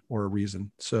 Whited, or A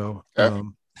Reason. So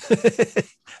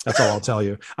that's all I'll tell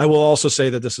you. I will also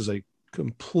say that this is a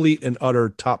complete and utter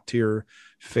top tier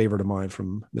favorite of mine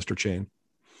from Mr. Chain.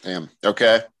 Damn.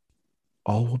 Okay.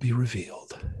 All will be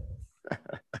revealed.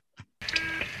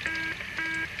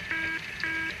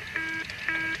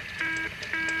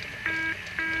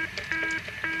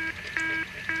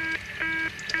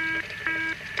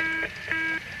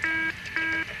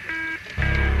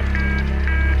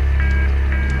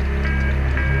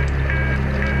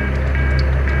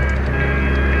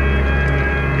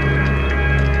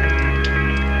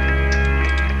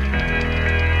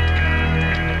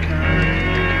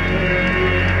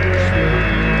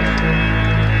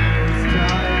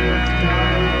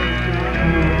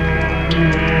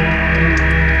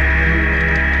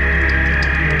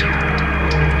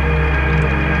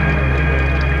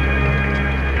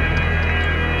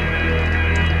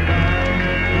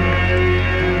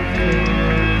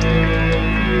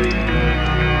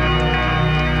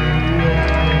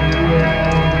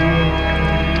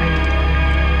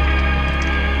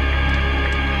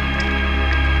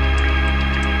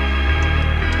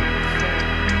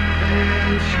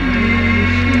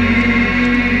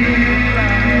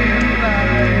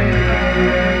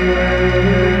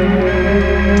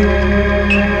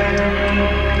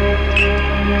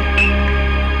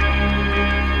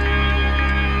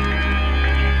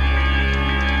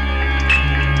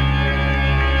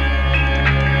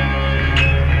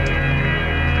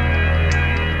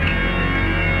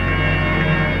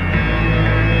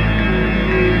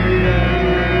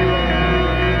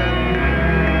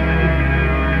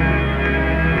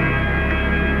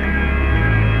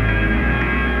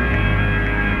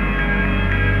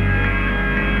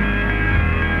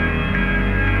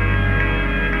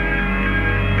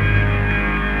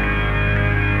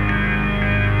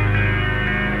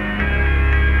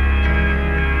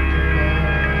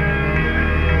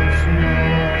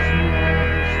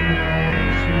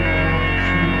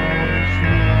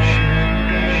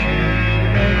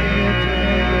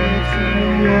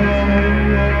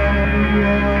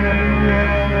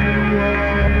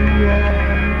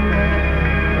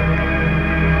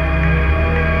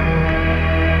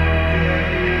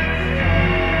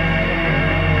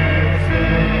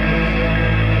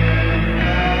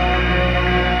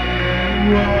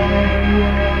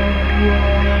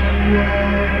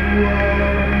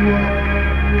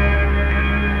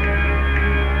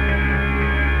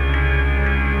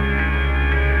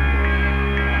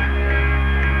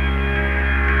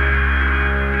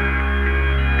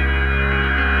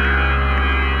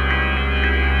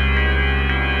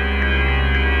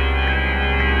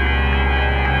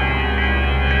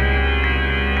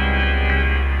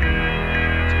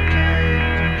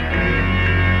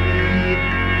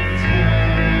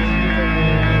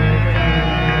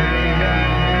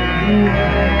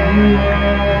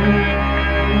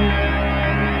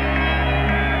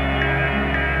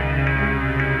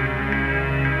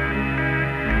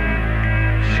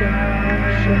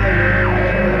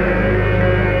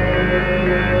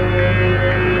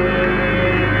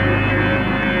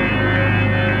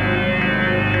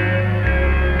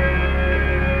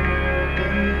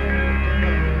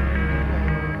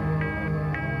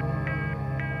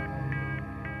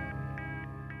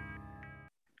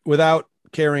 Without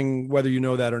caring whether you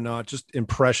know that or not, just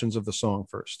impressions of the song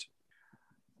first.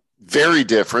 Very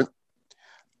different.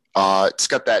 It's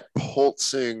got that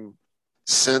pulsing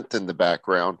synth in the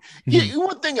background. Mm-hmm.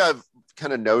 One thing I've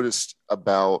kind of noticed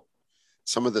about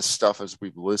some of this stuff as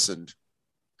we've listened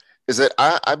is that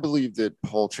I believe that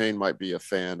Paul Chain might be a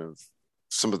fan of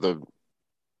some of the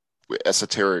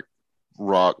esoteric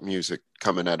rock music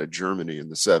coming out of Germany in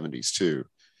the 70s too.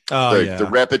 The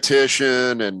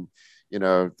repetition and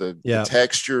the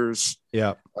textures.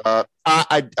 Yeah.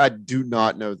 I do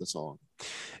not know the song.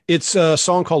 It's a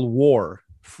song called War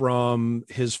from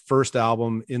his first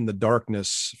album, In the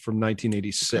Darkness, from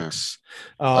 1986.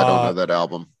 Okay. I don't know that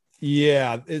album.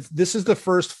 Yeah. This is the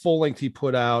first full length he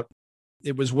put out.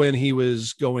 It was when he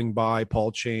was going by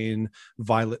Paul Chain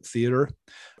Violet Theater.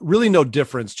 Really no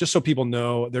difference. Just so people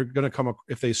know, they're going to come,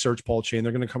 if they search Paul Chain,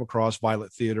 they're going to come across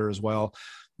Violet Theater as well.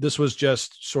 This was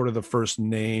just sort of the first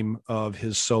name of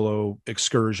his solo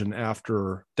excursion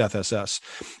after Death SS.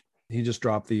 He just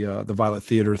dropped the Violet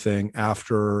Theater thing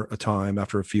after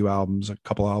a few albums, a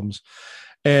couple albums.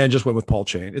 and just went with Paul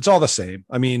Chain. It's all the same.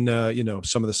 I mean,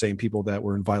 some of the same people that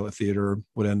were in Violet Theater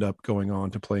would end up going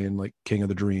on to play in like King of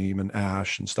the Dream and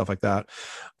Ash and stuff like that.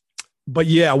 But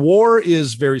yeah, War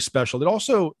is very special. It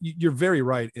also, you're very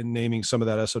right in naming some of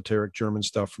that esoteric German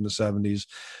stuff from the 70s.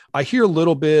 I hear a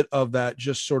little bit of that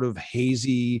just sort of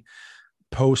hazy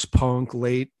post-punk,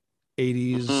 late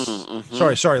 80s,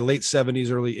 late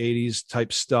 70s, early 80s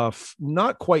type stuff.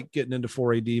 Not quite getting into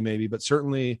 4AD maybe, but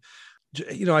certainly,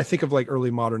 I think of like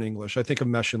early modern English. I think of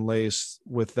Mesh and Lace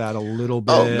with that a little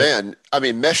bit. Oh man. I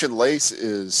mean, Mesh and Lace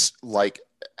is like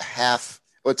half,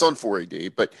 well, it's on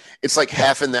 4AD, but it's like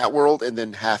half in that world and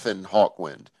then half in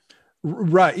Hawkwind.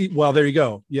 Right. Well, there you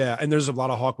go. Yeah. And there's a lot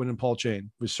of Hawkwind and Paul Chain.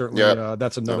 We certainly,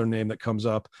 that's another name that comes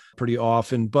up pretty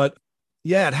often, but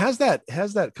yeah, it has that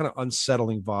kind of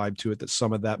unsettling vibe to it that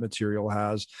some of that material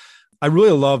has. I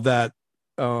really love that.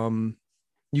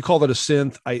 You call it a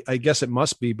synth. I guess it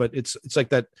must be, but it's like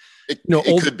that. It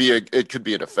could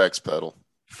be an effects pedal.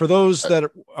 For those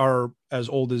that are as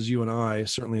old as you and I,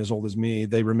 certainly as old as me,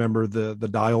 they remember the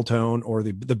dial tone or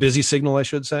the busy signal, I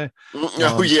should say.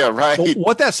 Oh yeah, right.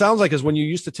 What that sounds like is when you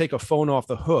used to take a phone off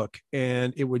the hook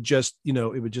and it would just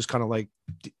kind of like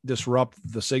disrupt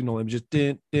the signal and just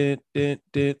din, din, din,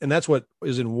 din. And that's what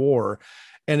is in War.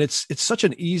 And it's such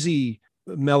an easy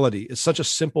melody. It's such a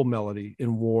simple melody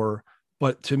in War.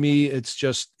 But to me, it's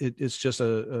just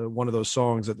a one of those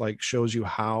songs that like shows you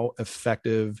how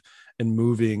effective and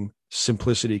moving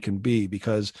simplicity can be,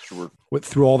 because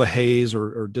through all the haze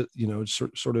or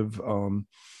sort of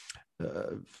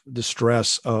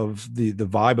distress of the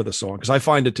vibe of the song, because I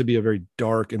find it to be a very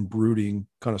dark and brooding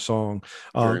kind of song.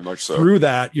 Very much so. Through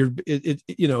that,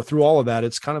 through all of that,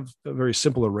 it's kind of a very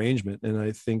simple arrangement, and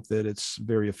I think that it's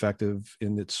very effective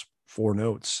in its 4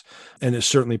 notes. And it's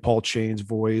certainly Paul Chain's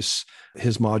voice,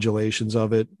 his modulations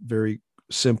of it, very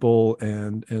simple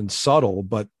and subtle,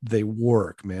 but they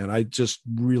work, man. I just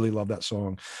really love that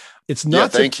song. It's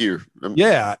not thank you.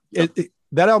 That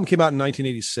album came out in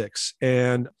 1986,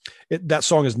 and that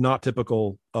song is not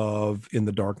typical of In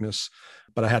the Darkness,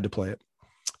 but I had to play it.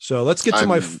 So let's get to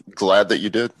I'm glad that you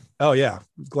did. Oh yeah,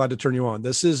 glad to turn you on.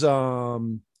 This is this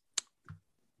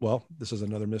is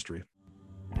Another Mystery.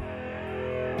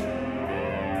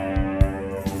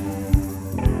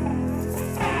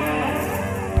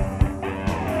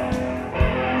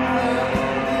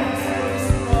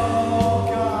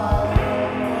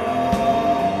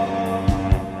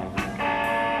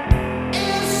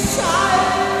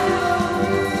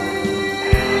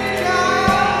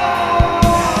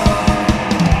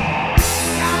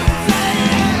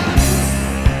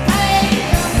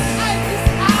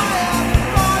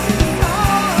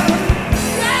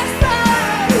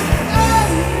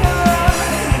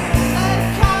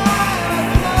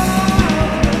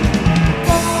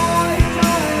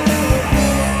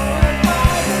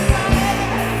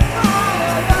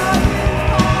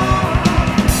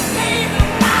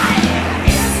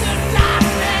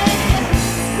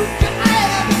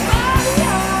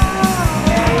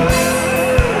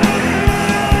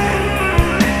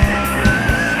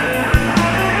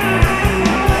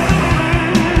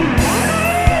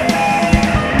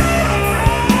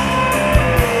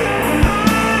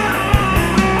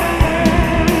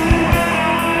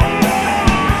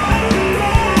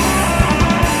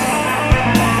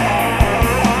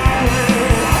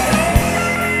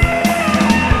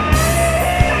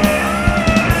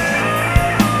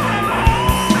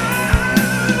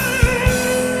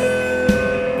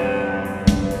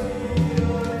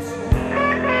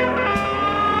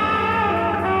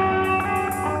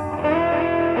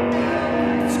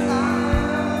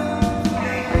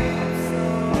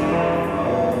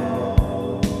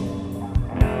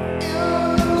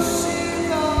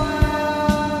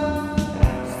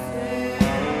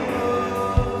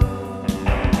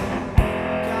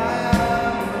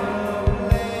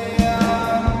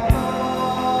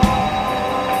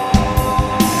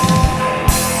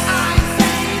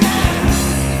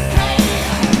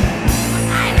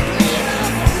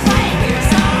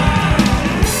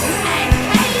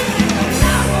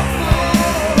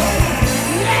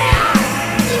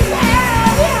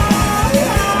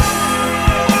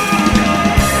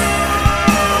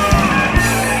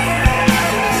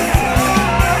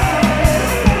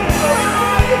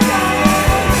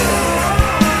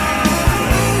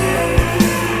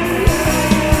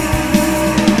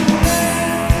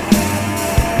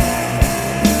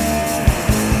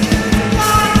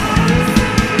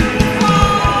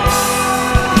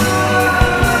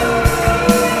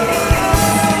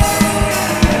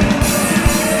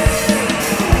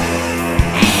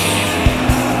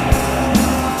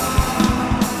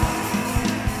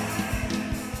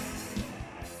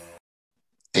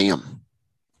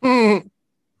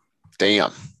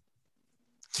 Damn.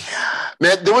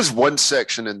 Man, there was one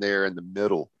section in there in the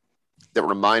middle that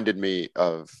reminded me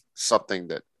of something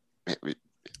that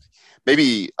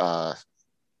maybe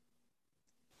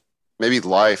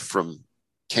Life from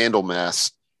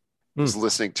Candlemass was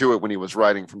listening to it when he was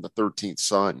writing from the 13th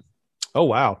Sun. Oh,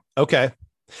 wow. Okay.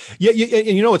 Yeah.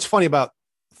 And you know, what's funny about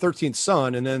 13th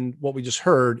Sun, and then what we just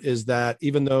heard is that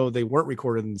even though they weren't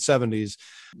recorded in the 70s,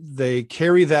 they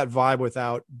carry that vibe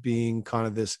without being kind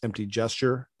of this empty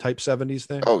gesture type 70s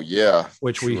thing. Oh yeah,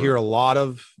 which we hear a lot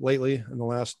of lately in the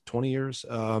last 20 years.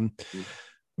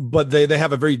 But they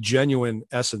have a very genuine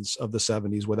essence of the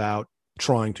 70s without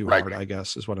trying too hard, I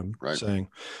guess is what I'm saying.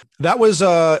 That was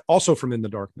also from In the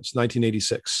Darkness,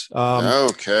 1986.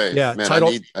 Okay. Yeah. Man,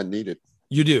 I need it.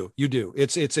 You do.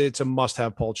 It's a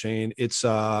must-have Paul Chain. It's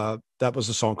that was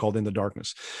a song called In the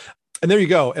Darkness. And there you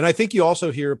go. And I think you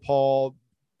also hear Paul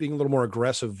being a little more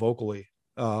aggressive vocally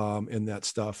in that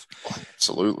stuff.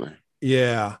 Absolutely.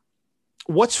 Yeah.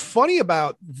 What's funny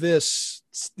about these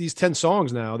 10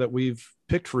 songs now that we've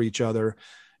picked for each other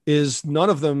is none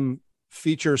of them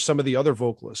feature some of the other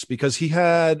vocalists, because he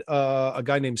had a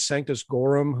guy named Sanctus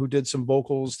Gorham who did some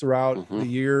vocals throughout the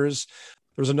years.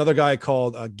 There was another guy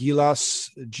called Gilas,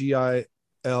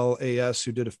 Gilas,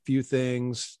 who did a few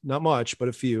things, not much, but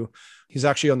a few. He's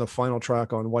actually on the final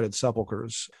track on Whited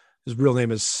Sepulchres. His real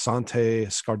name is Sante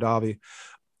Scardavi.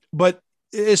 But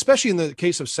especially in the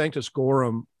case of Sanctus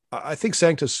Gorham, I think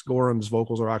Sanctus Gorham's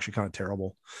vocals are actually kind of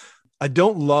terrible. I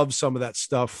don't love some of that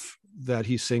stuff that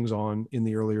he sings on in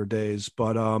the earlier days,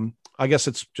 but I guess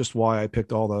it's just why I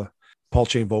picked all the Paul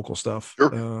Chain vocal stuff.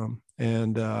 Sure.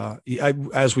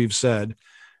 As we've said,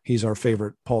 he's our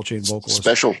favorite Paul Chain vocalist.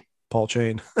 Special Paul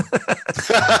Chain.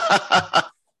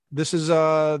 This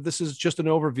is just an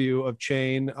overview of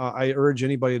Chain. I urge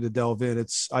anybody to delve in.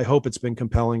 I hope it's been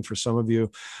compelling for some of you.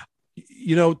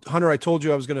 You know, Hunter, I told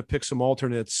you I was going to pick some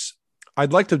alternates.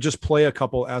 I'd like to just play a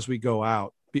couple as we go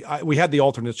out. We had the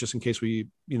alternates just in case we,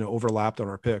 overlapped on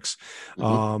our picks.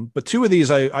 But two of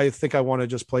these, I think I want to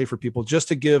just play for people just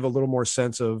to give a little more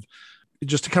sense of,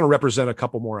 just to kind of represent a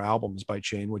couple more albums by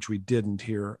Chain, which we didn't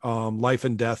hear. Life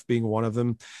and Death being one of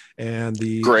them. And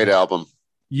the great album.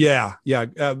 Yeah.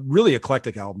 Really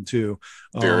eclectic album too.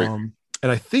 Very. And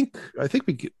I think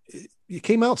it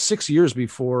came out 6 years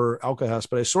before Alcahest,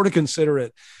 but I sort of consider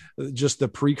it just the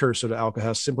precursor to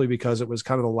Alcahest, simply because it was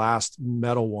kind of the last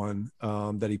metal one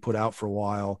that he put out for a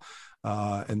while.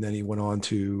 And then he went on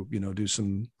to, do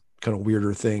some kind of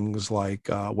weirder things like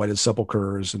Whited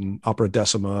Sepulchres and Opera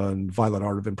Decima and Violent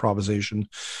Art of Improvisation.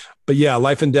 But yeah,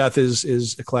 Life and Death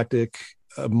is eclectic,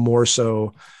 more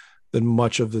so than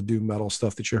much of the doom metal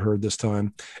stuff that you heard this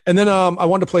time. And then I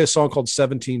wanted to play a song called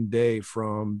 17 Day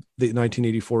from the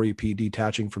 1984 EP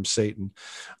Detaching from Satan.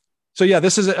 So yeah,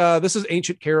 this is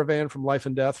Ancient Caravan from Life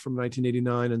and Death from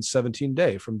 1989 and 17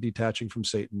 Day from Detaching from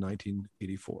Satan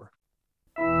 1984.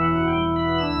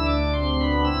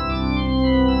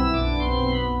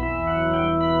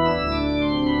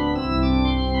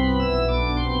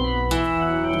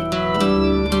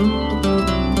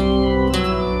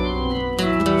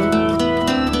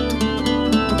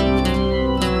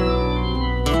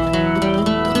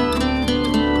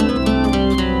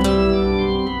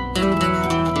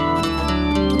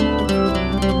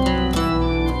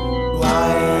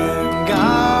 Lying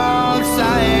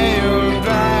outside your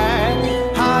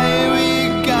drive, highway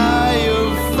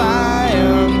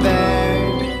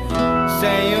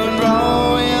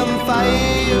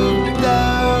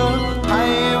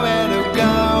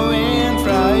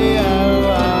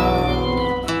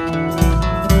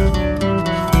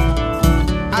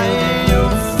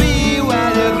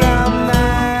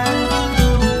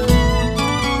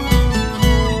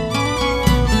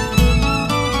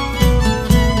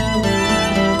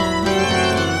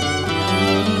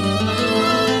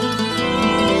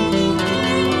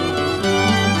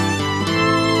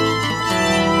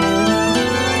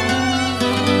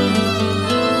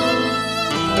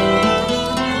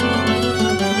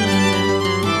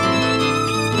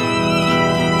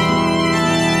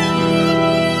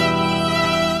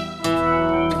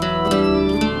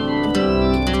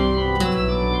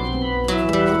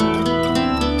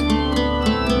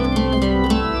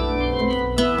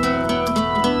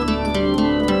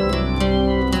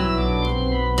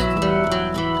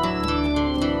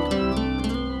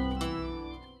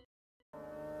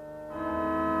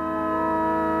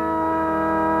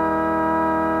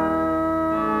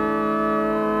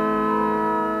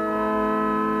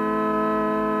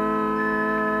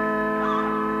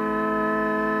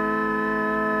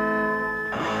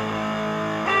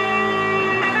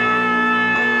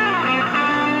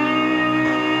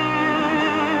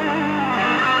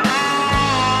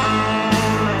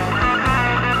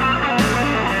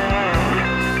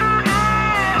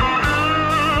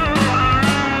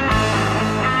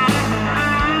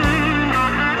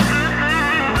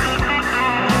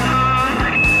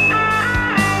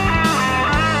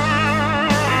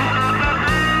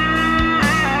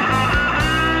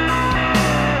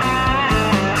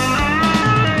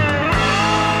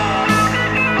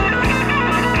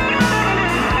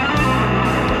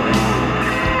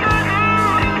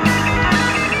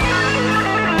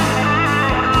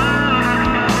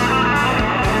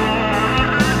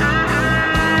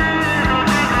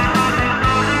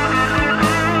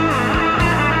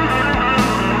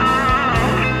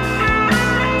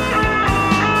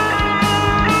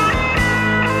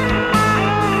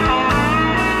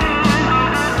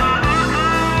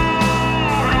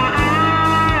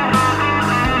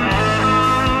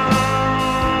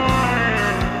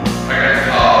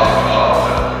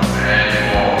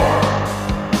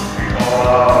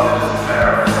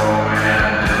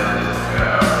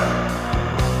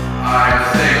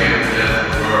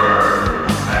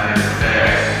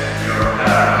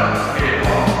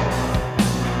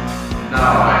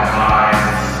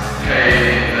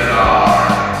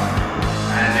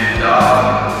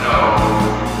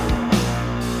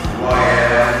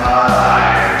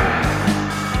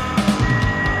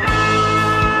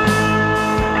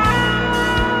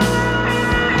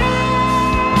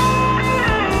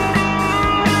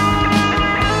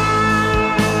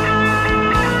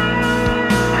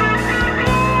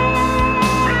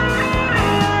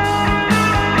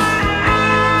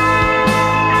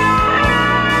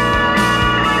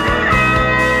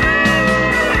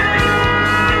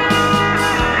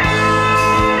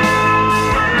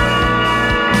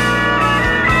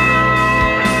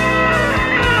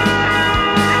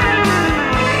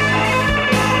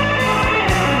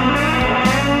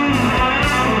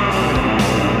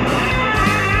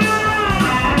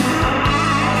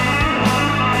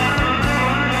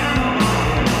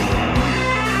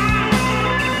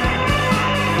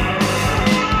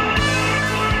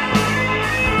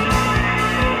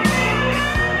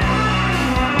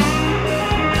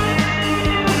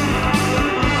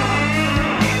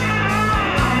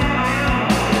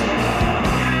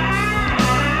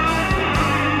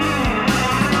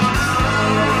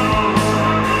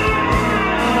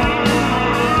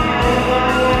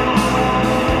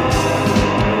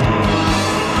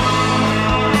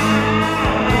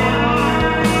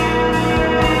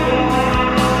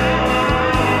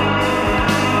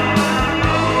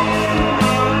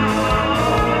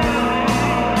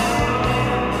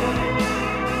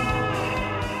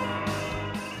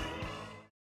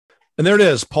And there it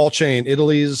is, Paul Chain,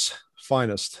 Italy's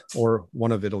finest, or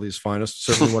one of Italy's finest,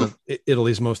 certainly one of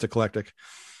Italy's most eclectic.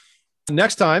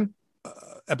 Next time,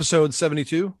 episode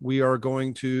 72, we are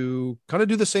going to kind of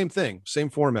do the same thing,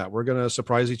 same format. We're going to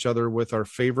surprise each other with our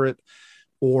favorite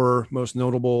or most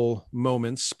notable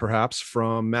moments, perhaps,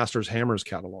 from Masters Hammers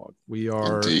catalog. We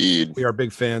are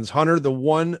big fans. Hunter, the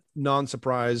one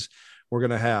non-surprise we're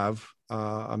going to have,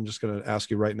 I'm just going to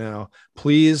ask you right now,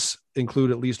 please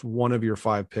include at least one of your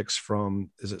 5 picks from,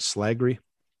 is it Slagry?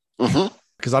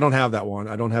 Because I don't have that one.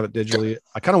 I don't have it digitally.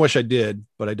 I kind of wish I did,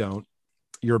 but I don't.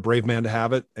 You're a brave man to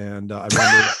have it. And I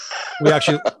remember we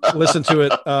actually listened to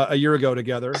it a year ago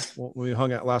together when we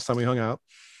hung out last time we hung out.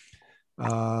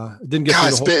 Didn't get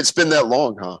God, it's been that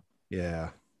long, huh?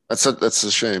 Yeah. That's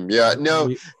a shame. Yeah.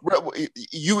 No,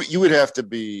 you would have to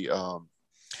be,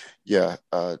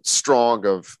 strong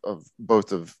of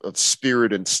both of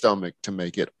spirit and stomach to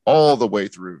make it all the way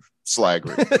through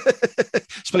Slagry.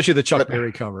 Especially the Chuck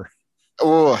Berry cover.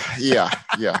 Oh yeah.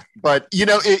 But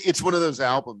it's one of those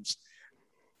albums.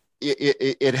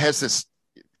 It has this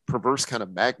perverse kind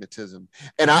of magnetism,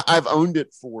 and I've owned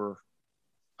it for,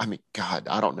 I mean, God,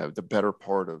 I don't know, the better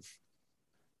part of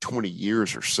 20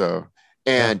 years or so,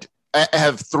 and I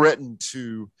have threatened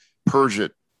to purge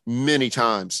it many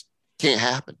times. Can't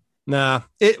happen. Nah,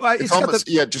 it's almost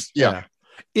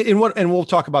And we'll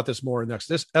talk about this more in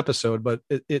this episode, but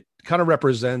it kind of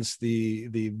represents the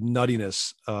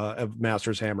nuttiness of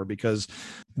Masters Hammer, because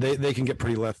they can get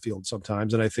pretty left field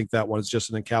sometimes. And I think that one is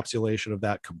just an encapsulation of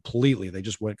that completely. They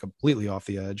just went completely off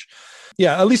the edge.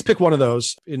 Yeah, at least pick one of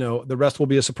those. The rest will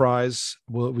be a surprise.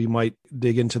 We might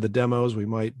dig into the demos. We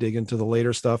might dig into the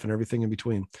later stuff and everything in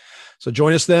between. So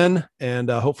join us then, and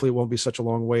hopefully it won't be such a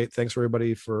long wait. Thanks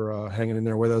everybody for hanging in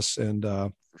there with us. And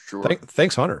for sure.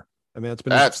 Thanks, Hunter. I mean,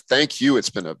 thank you. It's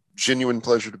been a genuine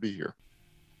pleasure to be here.